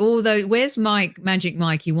 Although, where's Mike, Magic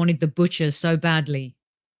Mike? He wanted the butcher so badly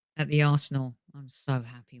at the Arsenal. I'm so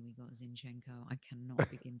happy we got Zinchenko. I cannot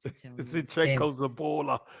begin to tell you. Zinchenko's a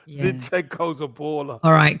baller. Yeah. Zinchenko's a baller.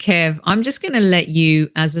 All right, Kev, I'm just going to let you,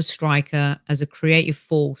 as a striker, as a creative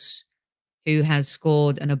force who has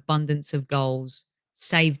scored an abundance of goals,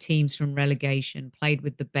 saved teams from relegation, played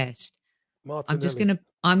with the best. Martinelli.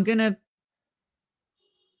 I'm going to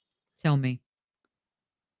tell me.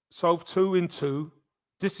 So 2-2.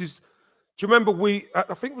 This is, do you remember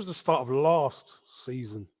I think it was the start of last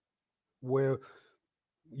season where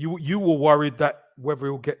you were worried that whether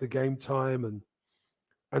he'll get the game time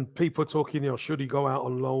and people talking, should he go out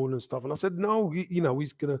on loan and stuff? And I said, no,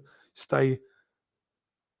 he's going to stay.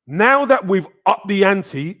 Now that we've upped the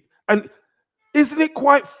ante, and isn't it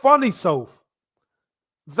quite funny, Soph,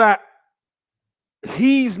 that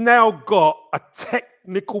he's now got a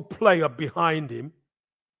technical player behind him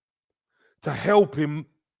to help him,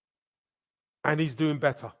 and he's doing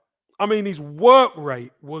better. I mean, his work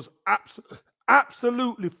rate was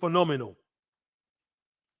absolutely phenomenal.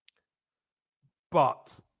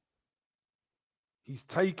 But he's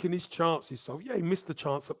taking his chances. So, yeah, he missed the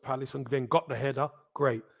chance at Palace and then got the header.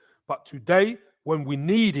 Great. But today, when we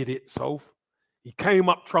needed it, Soph, he came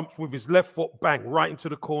up trumps with his left foot, bang, right into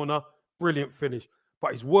the corner. Brilliant finish.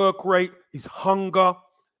 But his work rate, his hunger,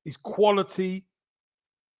 his quality.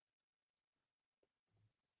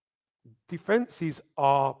 Defenses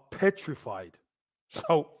are petrified.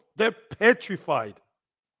 So they're petrified.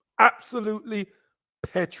 Absolutely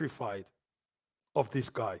petrified of this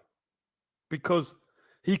guy. Because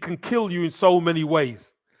he can kill you in so many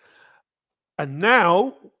ways. And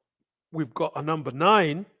now we've got a number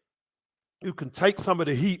 9 who can take some of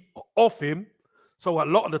the heat off him. So a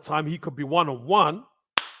lot of the time he could be one-on-one.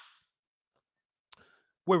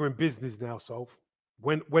 We're in business now, Soph.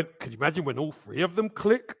 When can you imagine when all 3 of them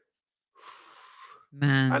click?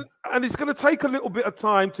 Man. And it's going to take a little bit of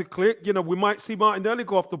time to click. We might see Martinelli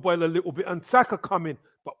go off the boil a little bit and Saka come in,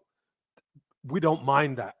 but we don't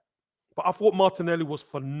mind that. But I thought Martinelli was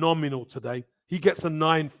phenomenal today. He gets a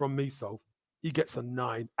 9 from me, Soph. He gets a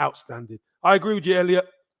 9. Outstanding. I agree with you, Elliot.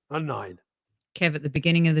 A 9. Kev, at the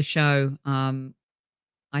beginning of the show,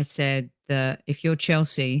 I said that if you're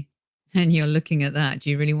Chelsea and you're looking at that, do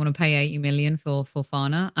you really want to pay 80 million for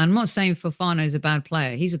Fofana? I'm not saying Fofana is a bad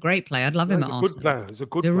player. He's a great player. I'd love him at Arsenal. He's a good player. He's a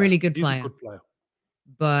good player. Really good He's player. a good player.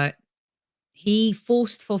 But he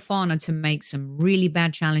forced Fofana to make some really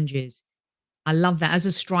bad challenges. I love that. As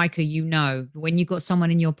a striker, when you've got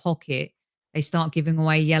someone in your pocket, they start giving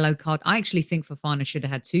away a yellow card. I actually think Fofana should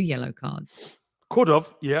have had 2 yellow cards. Could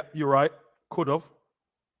have. Yeah, you're right. Could have.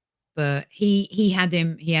 But he had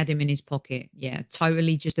him in his pocket. Yeah,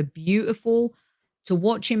 totally. Just a beautiful to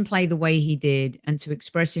watch him play the way he did and to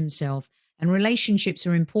express himself. And relationships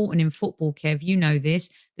are important in football, Kev. You know this.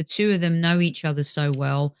 The 2 of them know each other so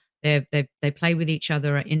well. They play with each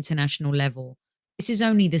other at international level. This is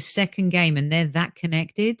only the 2nd game and they're that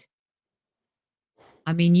connected.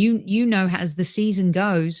 I mean, you know, as the season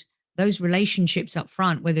goes, those relationships up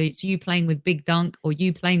front, whether it's you playing with Big Dunk or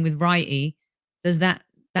you playing with Righty, you want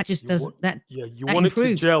improves. It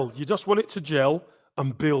to gel. You just want it to gel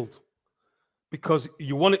and build, because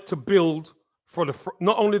you want it to build for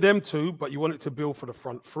not only them 2, but you want it to build for the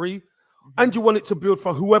front 3, and you want it to build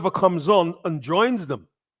for whoever comes on and joins them.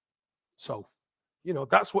 So,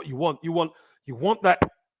 that's what you want. You want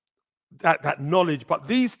that knowledge. But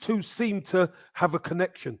these 2 seem to have a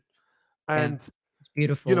connection, and it's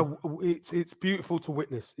beautiful. It's beautiful to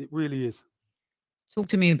witness. It really is. Talk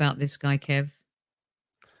to me about this guy, Kev.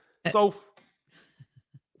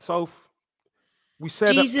 Soph, we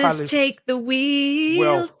said Jesus, at Palace, take the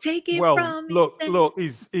wheel, take it from me. Look,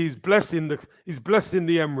 he's blessing the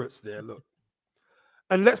Emirates there. Look,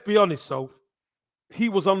 and let's be honest, Soph, he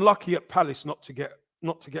was unlucky at Palace not to get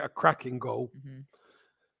a cracking goal. Mm-hmm.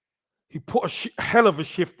 He put a hell of a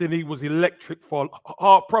shift in. He was electric for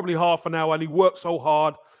probably half an hour, and he worked so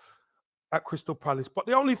hard at Crystal Palace. But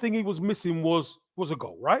the only thing he was missing was a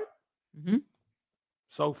goal, right? Mm-hmm.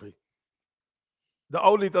 Sophie, not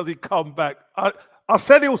only does he come back, I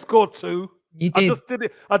said he'll score 2. You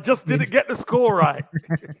did. I just didn't get the score right.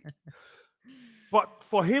 But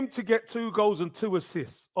for him to get 2 goals and 2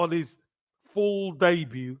 assists on his full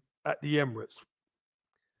debut at the Emirates,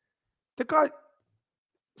 the guy,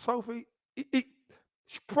 Sophie, he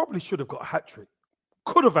probably should have got a hat-trick.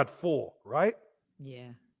 Could have had 4, right? Yeah.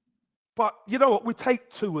 But you know what? We take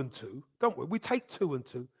 2 and 2, don't we? We take 2 and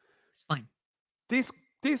 2. It's fine. This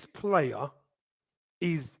player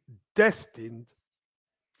is destined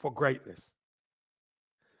for greatness.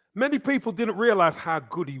 Many people didn't realize how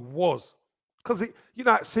good he was. Because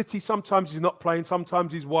at City, sometimes he's not playing,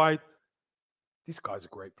 sometimes he's wide. This guy's a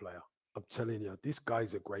great player. I'm telling you, this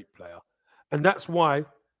guy's a great player. And that's why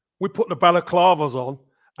we put the balaclavas on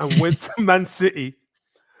and went to Man City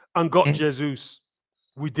and got Jesus.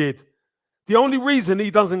 We did. The only reason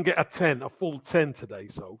he doesn't get a full 10 today,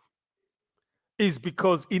 is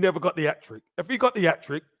because he never got the hat trick. If he got the hat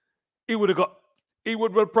trick, he would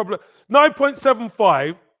have probably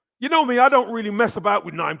 9.75. You know me, I don't really mess about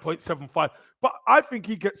with 9.75, but I think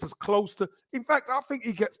he gets as close to, in fact, I think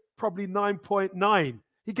he gets probably 9.9.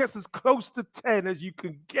 He gets as close to 10 as you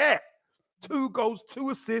can get. 2 goals,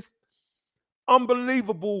 2 assists,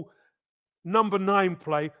 unbelievable number 9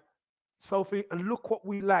 play, Sophie, and look what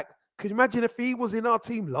we lack. Can you imagine if he was in our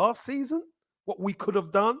team last season, what we could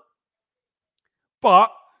have done?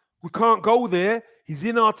 But we can't go there. He's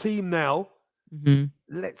in our team now. Mm-hmm.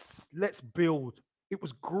 Let's build. It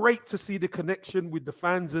was great to see the connection with the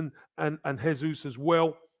fans and Jesus as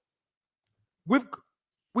well. We've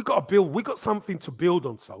got to build. We got something to build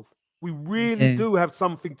on, Soph. We really do have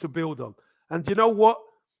something to build on. And you know what?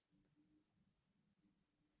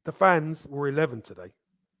 The fans were 11 today.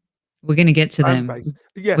 We're going to get to them. Base.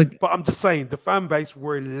 Yeah, but I'm just saying the fan base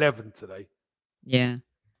were 11 today. Yeah.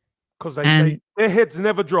 Because their heads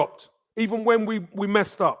never dropped. Even when we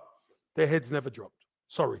messed up, their heads never dropped.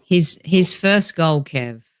 Sorry. His first goal,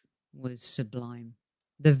 Kev, was sublime.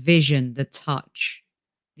 The vision, the touch,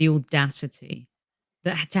 the audacity.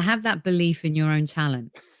 To have that belief in your own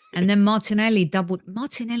talent. And then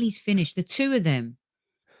Martinelli's finished. The two of them.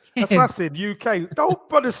 Assassin UK. Don't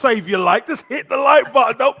bother save your like. Just hit the like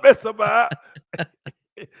button. Don't mess about.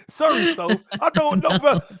 Sorry, Soph.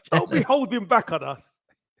 Don't be holding back on us.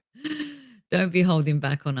 Don't be holding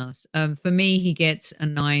back on us. For me, he gets a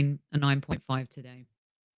 9.5 today.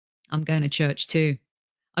 I'm going to church too.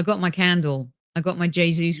 I got my candle. I got my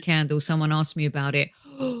Jesus candle. Someone asked me about it.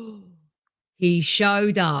 He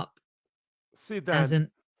showed up. Zidane.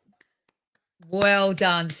 Well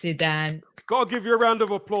done, Zidane. Got to give you a round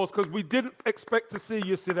of applause because we didn't expect to see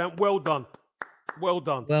you, Zidane. Well done. Well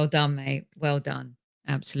done. Well done, mate. Well done.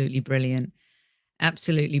 Absolutely brilliant.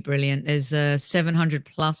 Absolutely brilliant. There's 700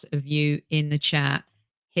 plus of you in the chat.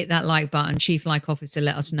 Hit that like button. Chief Like Officer,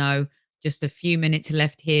 let us know. Just a few minutes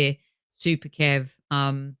left here. Super Kev.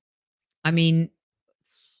 I mean,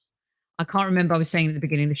 I can't remember. I was saying at the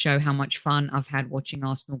beginning of the show how much fun I've had watching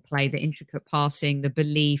Arsenal play. The intricate passing, the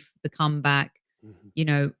belief, the comeback,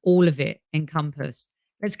 all of it encompassed.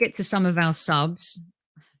 Let's get to some of our subs.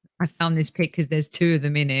 I found this pic because there's 2 of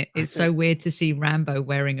them in it. It's so weird to see Rambo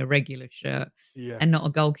wearing a regular shirt and not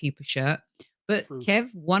a goalkeeper shirt. But true.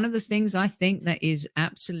 Kev, one of the things I think that is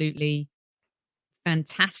absolutely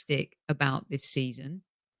fantastic about this season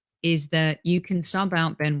is that you can sub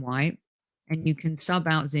out Ben White and you can sub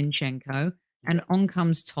out Zinchenko and on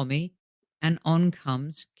comes Tommy and on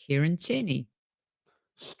comes Kieran Tierney.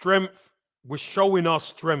 Strength. We're showing our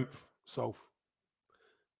strength, Soph.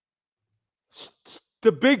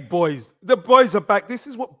 The big boys, the boys are back. This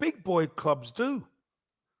is what big boy clubs do.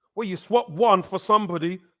 Where you swap one for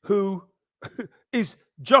somebody who is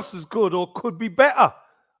just as good or could be better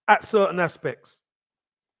at certain aspects.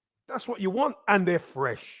 That's what you want. And they're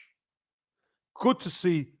fresh. Good to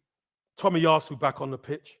see Tomiyasu back on the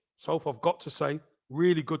pitch. Soph, I've got to say,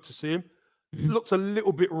 really good to see him. Looks a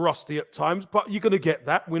little bit rusty at times, but you're going to get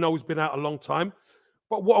that. We know he's been out a long time.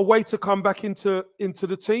 But what a way to come back into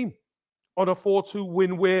the team on a 4-2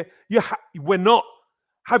 win where we're not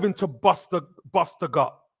having to bust the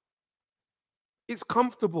gut. It's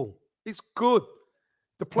comfortable. It's good.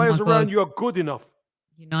 The players around you are good enough.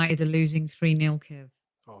 United are losing 3-0, Kev.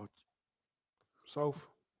 Oh,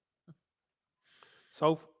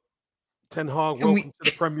 Soph, Ten Hag, welcome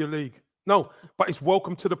to the Premier League. No, but it's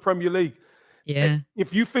welcome to the Premier League. Yeah.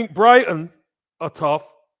 If you think Brighton are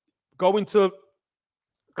tough, go into,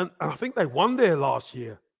 and I think they won there last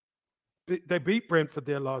year. They beat Brentford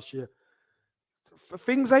there last year.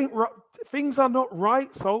 Things ain't right. Things are not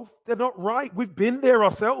right, Soph. They're not right. We've been there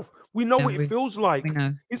ourselves. We know what it feels like. We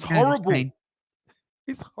know. It's horrible.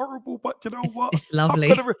 It's horrible, but you know what? It's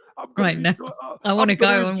lovely. Right now, I want to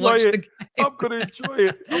go and watch the game. I'm going to enjoy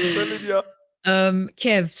it. I'm telling you.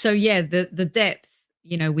 Kev, so yeah, the depth,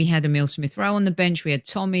 we had Emile Smith-Rowe on the bench. We had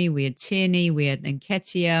Tommy, we had Tierney, we had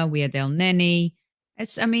Nketiah, we had El Neni.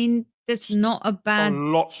 That's not a bad... A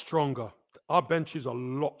lot stronger. Our bench is a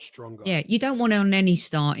lot stronger. Yeah, you don't want El Neni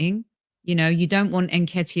starting. You don't want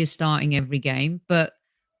Nketiah starting every game, but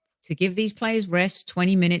to give these players rest,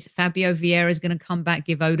 20 minutes. Fabio Vieira is going to come back,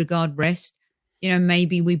 give Odegaard rest.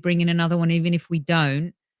 Maybe we bring in another one, even if we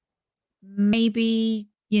don't. Maybe,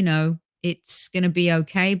 it's going to be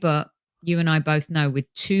okay. But you and I both know with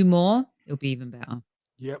 2 more, it'll be even better.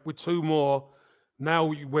 Yeah, with 2 more. Now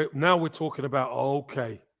we're talking about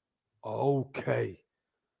okay.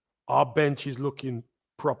 Our bench is looking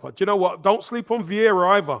proper. Do you know what? Don't sleep on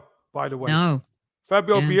Vieira either, by the way. No.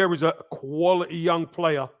 Fabio Yeah. Vieira is a quality young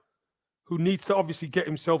player who needs to obviously get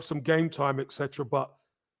himself some game time, etc. But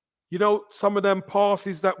some of them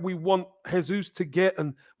passes that we want Jesus to get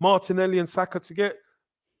and Martinelli and Saka to get,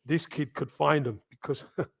 this kid could find them because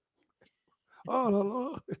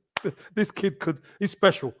this kid he's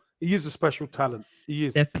special. He is a special talent. He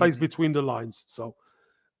is. Definitely. Plays between the lines. So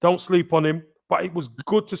don't sleep on him. But it was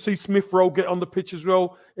good to see Smith Rowe get on the pitch as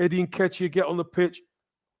well. Eddie Nketiah get on the pitch.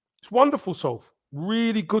 It's wonderful, Soph.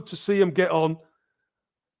 Really good to see him get on.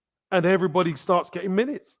 And everybody starts getting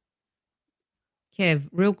minutes. Kev,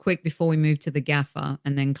 real quick before we move to the gaffer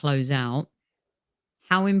and then close out,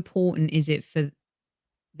 how important is it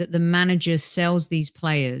that the manager sells these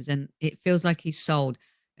players and it feels like he's sold?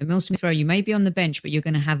 Emile Smith Rowe, you may be on the bench, but you're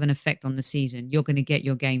going to have an effect on the season. You're going to get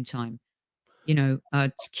your game time.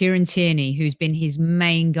 Kieran Tierney, who's been his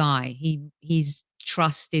main guy, he's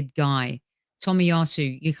trusted guy.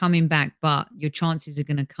 Tomiyasu, you're coming back, but your chances are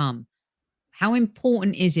going to come. How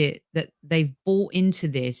important is it that they've bought into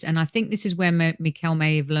this? And I think this is where Mikel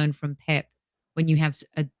may have learned from Pep. When you have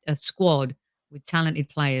a squad with talented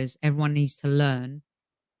players, everyone needs to learn.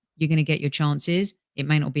 You're going to get your chances. It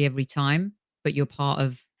may not be every time, but you're part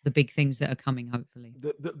of the big things that are coming, hopefully.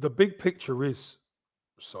 The big picture is,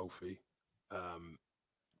 Sophie,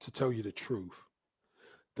 to tell you the truth,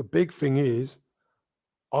 the big thing is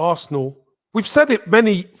Arsenal. We've said it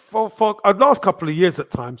for the last couple of years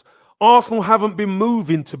at times. Arsenal haven't been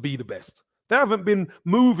moving to be the best. They haven't been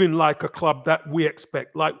moving like a club that we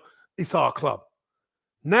expect, like it's our club.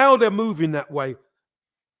 Now they're moving that way.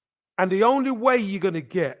 And the only way you're going to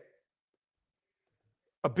get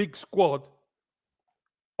a big squad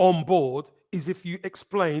on board is if you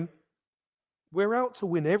explain, we're out to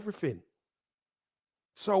win everything.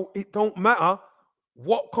 So it don't matter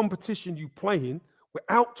what competition you play in,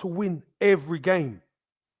 we're out to win every game.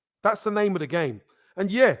 That's the name of the game. And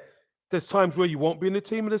yeah, there's times where you won't be in the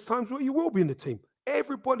team and there's times where you will be in the team.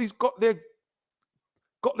 Everybody's got their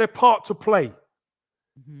part to play.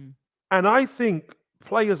 Mm-hmm. And I think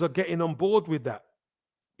players are getting on board with that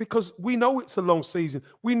because we know it's a long season.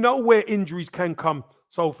 We know where injuries can come,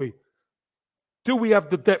 Sophie. Do we have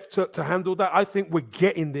the depth to handle that? I think we're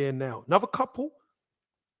getting there now. Another couple,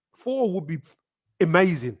 4 would be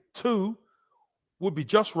amazing. 2 would be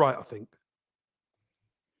just right, I think.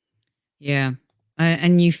 Yeah.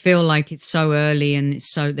 And you feel like it's so early and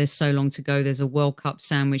there's so long to go. There's a World Cup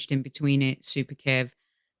sandwiched in between it, Super Kev.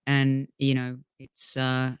 And, it's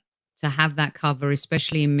to have that cover,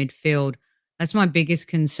 especially in midfield. That's my biggest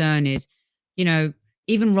concern is,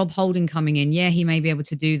 even Rob Holding coming in. Yeah, he may be able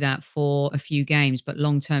to do that for a few games, but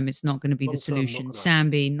long term, it's not going to be the solution.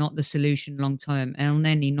 Sambi, not the solution long term. El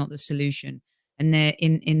Neni, not the solution. And they're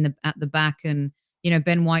at the back and,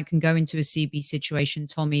 Ben White can go into a CB situation.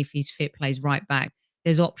 Tommy, if he's fit, plays right back.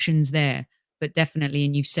 There's options there, but definitely,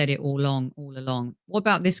 and you've said it all along. What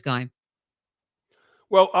about this guy?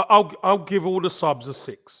 Well, I'll give all the subs a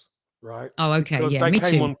 6, right? Oh, okay, because yeah, they me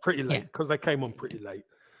came too. on pretty late. Because they came on pretty late,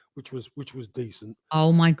 which was decent.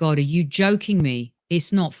 Oh my God, are you joking me?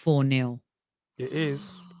 It's not 4-0. It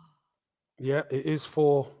is. Yeah, it is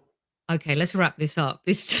 4. Okay, let's wrap this up.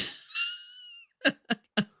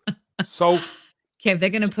 So. Kev,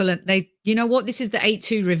 they're going to pull it. You know what? This is the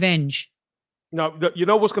 8-2 revenge. No, you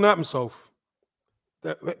know what's going to happen, Soph?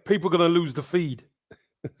 That people are going to lose the feed.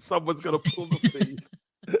 Someone's going to pull the feed.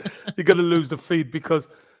 You're going to lose the feed because,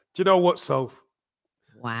 do you know what, Soph?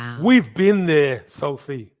 Wow. We've been there,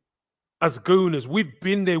 Sophie. As Gooners, we've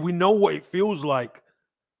been there. We know what it feels like.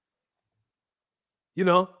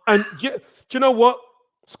 And do you know what?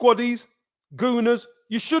 Squaddies, Gooners,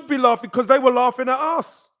 you should be laughing because they were laughing at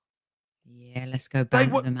us. Yeah, let's go back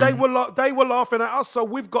to them. They were laughing at us, so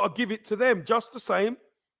we've got to give it to them just the same.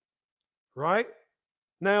 Right?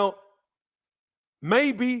 Now,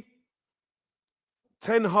 maybe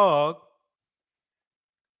Ten Hag,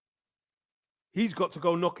 he's got to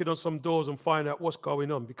go knocking on some doors and find out what's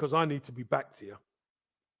going on because I need to be back to you.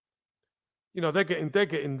 They're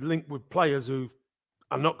getting linked with players who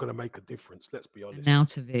are not going to make a difference. Let's be honest.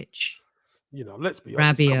 Nautovic. Let's be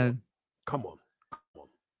honest. Rabiot. Come on.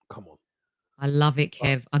 I love it,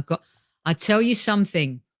 Kev. I tell you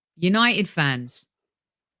something. United fans,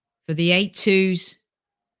 for the 8-2s,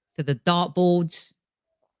 for the dartboards,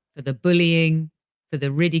 for the bullying, for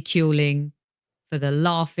the ridiculing, for the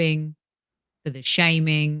laughing, for the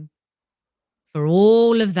shaming, for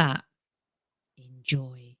all of that,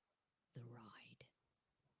 enjoy the ride.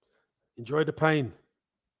 Enjoy the pain.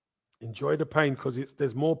 Enjoy the pain, because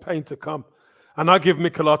there's more pain to come. And I give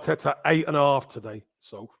Mikel Arteta 8.5 today.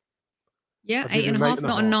 So yeah, I'll give him 8.5,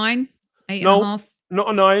 not a 9. 8.5. no, not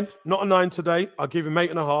a 9. Not a 9 today. I'll give him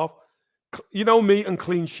 8.5. You know me and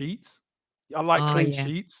clean sheets. I like clean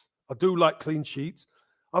sheets. I do like clean sheets.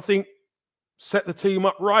 I think set the team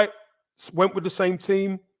up right. Went with the same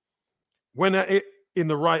team. Went at it in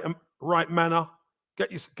the right manner.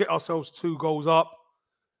 Get ourselves 2 goals up.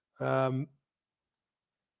 So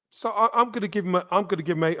I'm going to give him. I'm going to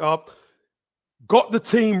give him 8.5. Got the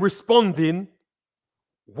team responding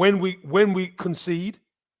when we concede.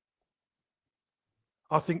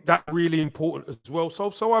 I think that's really important as well.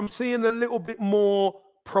 So I'm seeing a little bit more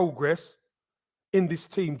progress in this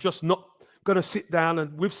team. Just not going to sit down,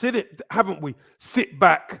 and we've said it, haven't we? Sit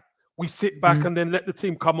back. We sit back and then let the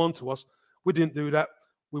team come on to us. We didn't do that.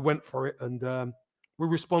 We went for it, and we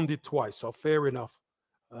responded twice. So fair enough.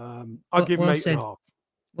 I'll give him 8.5.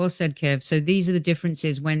 Well said, Kev. So these are the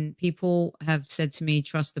differences when people have said to me,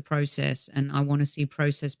 trust the process, and I want to see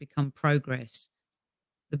process become progress.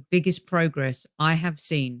 The biggest progress I have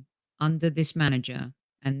seen under this manager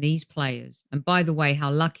and these players, and by the way, how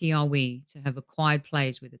lucky are we to have acquired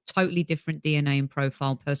players with a totally different DNA and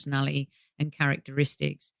profile, personality and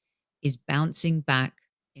characteristics, is bouncing back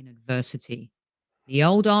in adversity. The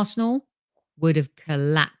old Arsenal would have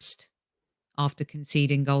collapsed after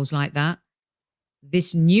conceding goals like that.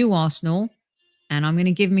 This new Arsenal, and I'm going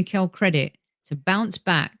to give Mikel credit, to bounce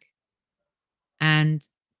back and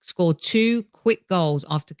score 2 quick goals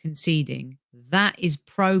after conceding. That is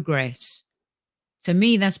progress. To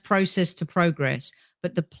me, that's process to progress.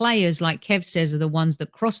 But the players, like Kev says, are the ones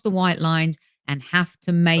that cross the white lines and have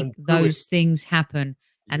to make those things happen.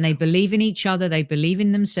 And they believe in each other. They believe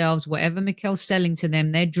in themselves. Whatever Mikel's selling to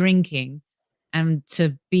them, they're drinking. And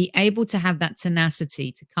to be able to have that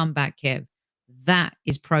tenacity to come back, Kev, that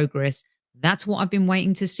is progress. That's what I've been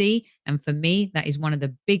waiting to see. And for me, that is one of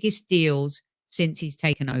the biggest deals since he's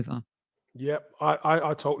taken over. Yep,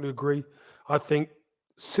 I totally agree. I think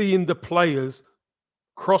seeing the players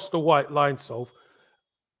cross the white line, Soph,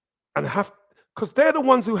 and because they're the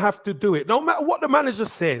ones who have to do it. No matter what the manager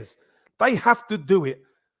says, they have to do it.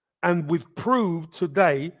 And we've proved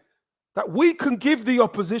today that we can give the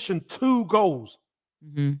opposition 2 goals,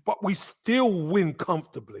 but we still win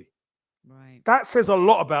comfortably. Right. That says a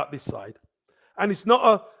lot about this side. And it's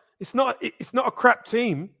not a crap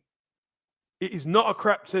team. It is not a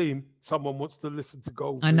crap team. Someone wants to listen to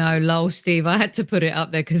goal. I know, lol, Steve. I had to put it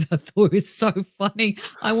up there because I thought it was so funny.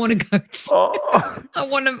 I want to go. I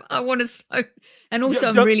want to. So, and also,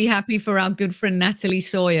 I'm really happy for our good friend Natalie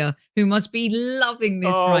Sawyer, who must be loving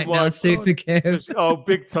this right now. Super Kev.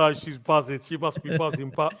 Big time. She's buzzing. She must be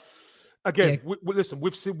buzzing. But again, listen.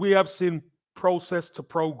 We have seen process to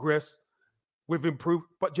progress. We've improved.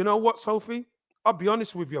 But you know what, Sophie? I'll be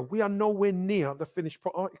honest with you. We are nowhere near the finished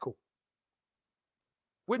article.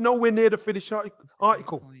 We're nowhere near the finished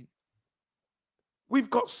article. We've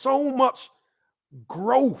got so much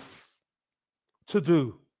growth to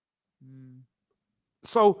do.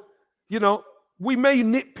 So, we may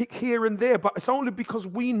nitpick here and there, but it's only because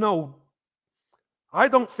we know. I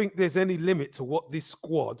don't think there's any limit to what this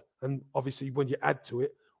squad, and obviously when you add to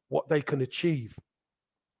it, what they can achieve.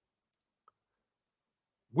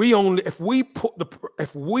 If we put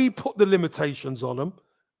the limitations on them,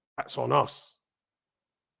 that's on us.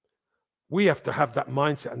 We have to have that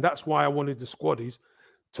mindset, and that's why I wanted the squaddies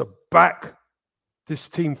to back this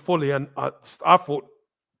team fully. And I thought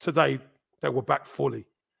today they were back fully.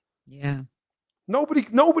 Yeah. Nobody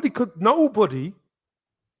can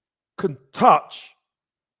touch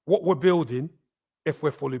what we're building if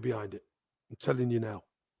we're fully behind it. I'm telling you now.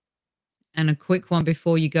 And a quick one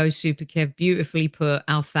before you go, Super Kev, beautifully put,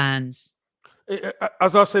 our fans.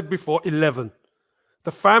 As I said before, 11.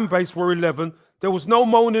 The fan base were 11. There was no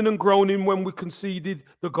moaning and groaning when we conceded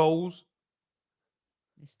the goals.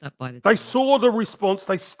 They stuck by the team. They saw the response.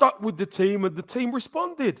 They stuck with the team, and the team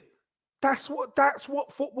responded. That's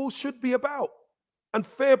what football should be about. And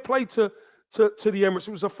fair play to the Emirates.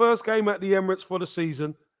 It was the first game at the Emirates for the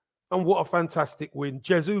season, and what a fantastic win.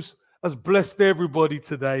 Jesus has blessed everybody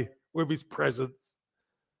today with his presence,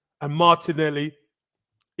 and Martinelli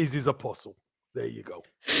is his apostle. There you go.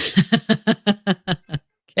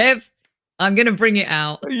 Kev, I'm going to bring it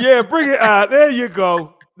out. Yeah, bring it out. There you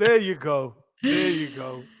go. There you go. There you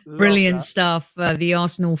go. Love Brilliant that. stuff. The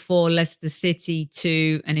Arsenal 4, Leicester City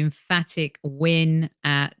 2, an emphatic win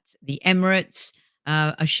at the Emirates.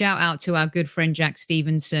 A shout out to our good friend Jack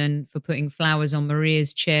Stevenson for putting flowers on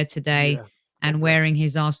Maria's chair today Yeah. and God bless. wearing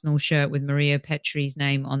his Arsenal shirt with Maria Petri's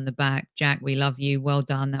name on the back. Jack, we love you. Well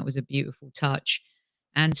done. That was a beautiful touch.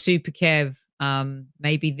 And Super Kev,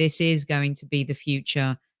 maybe this is going to be the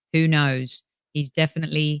future. Who knows? He's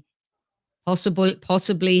definitely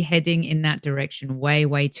possibly heading in that direction.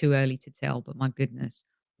 Way too early to tell, but my goodness,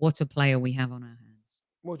 what a player we have on our hands.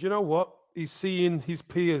 Well, do you know what? He's seeing his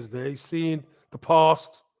peers there. He's seeing the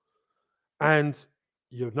past. And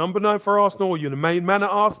you're number 9 for Arsenal, or you're the main man at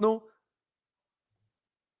Arsenal.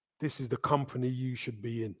 This is the company you should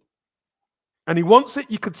be in. And he wants it.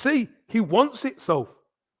 You could see he wants it, Soph,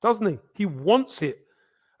 doesn't he? He wants it.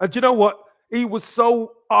 And do you know what? He was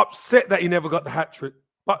so upset that he never got the hat trick.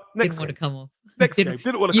 But next Didn't want to game, come off. next game,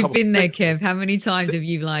 didn't want to come You've off. been there, Next game. Kev. How many times have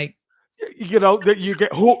you like? You know, that you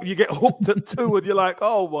get hooked. You get hooked at 2, and you're like,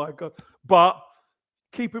 oh my god. But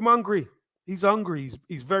keep him hungry. He's hungry.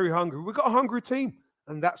 He's very hungry. We've got a hungry team,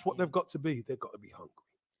 and that's what they've got to be. They've got to be hungry.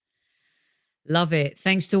 Love it.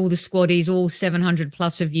 Thanks to all the squaddies, all 700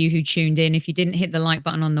 plus of you who tuned in. If you didn't hit the like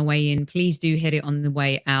button on the way in, please do hit it on the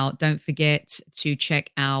way out. Don't forget to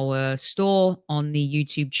check our store on the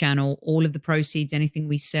YouTube channel. All of the proceeds, anything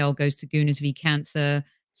we sell, goes to Gooners v Cancer,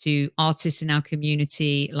 to artists in our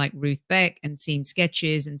community like Ruth Beck and Scene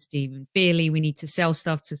Sketches and Stephen Fearley. We need to sell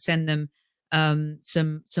stuff to send them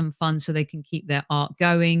some funds so they can keep their art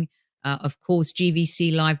going. Of course,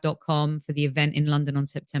 gvclive.com for the event in London on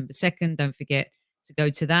September 2nd. Don't forget to go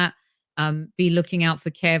to that. Be looking out for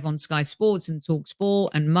Kev on Sky Sports and Talk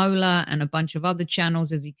Sport and Mola and a bunch of other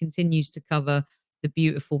channels as he continues to cover the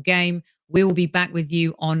beautiful game. We will be back with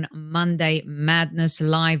you on Monday Madness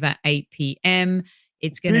live at 8 p.m.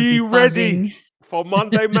 It's going to be buzzing. Ready for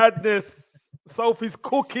Monday Madness. Sophie's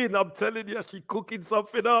cooking. I'm telling you, she's cooking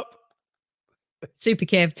something up. Super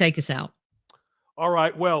Kev, take us out. All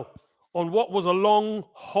right. Well, on what was a long,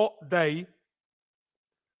 hot day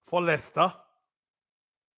for Leicester,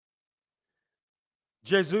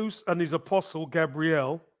 Jesus and his apostle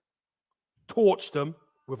Gabriel torched them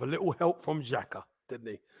with a little help from Xhaka, didn't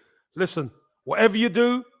he? Listen, whatever you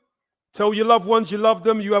do, tell your loved ones you love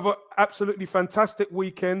them. You have an absolutely fantastic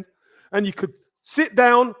weekend, and you could sit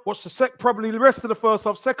down, watch probably the rest of the first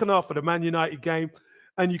half, second half of the Man United game,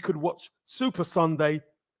 and you could watch Super Sunday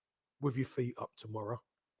with your feet up tomorrow.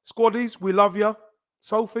 Squaddies, we love you.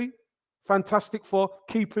 Sophie, fantastic for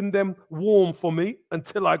keeping them warm for me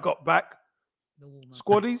until I got back.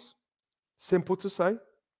 Squaddies, simple to say,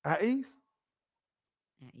 at ease.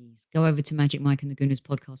 At ease. Go over to Magic Mike and the Gooners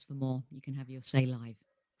podcast for more. You can have your say live.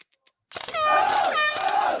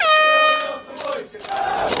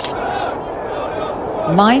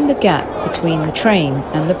 Mind the gap between the train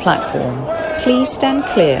and the platform. Please stand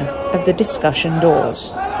clear of the discussion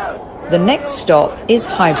doors. The next stop is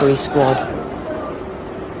Highbury Squad.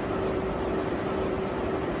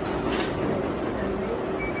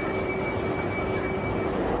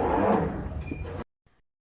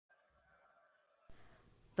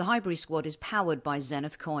 The Highbury Squad is powered by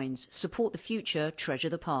Zenith Coins. Support the future, treasure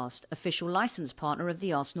the past. Official licence partner of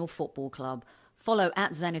the Arsenal Football Club. Follow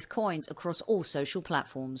at Zenith Coins across all social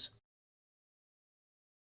platforms.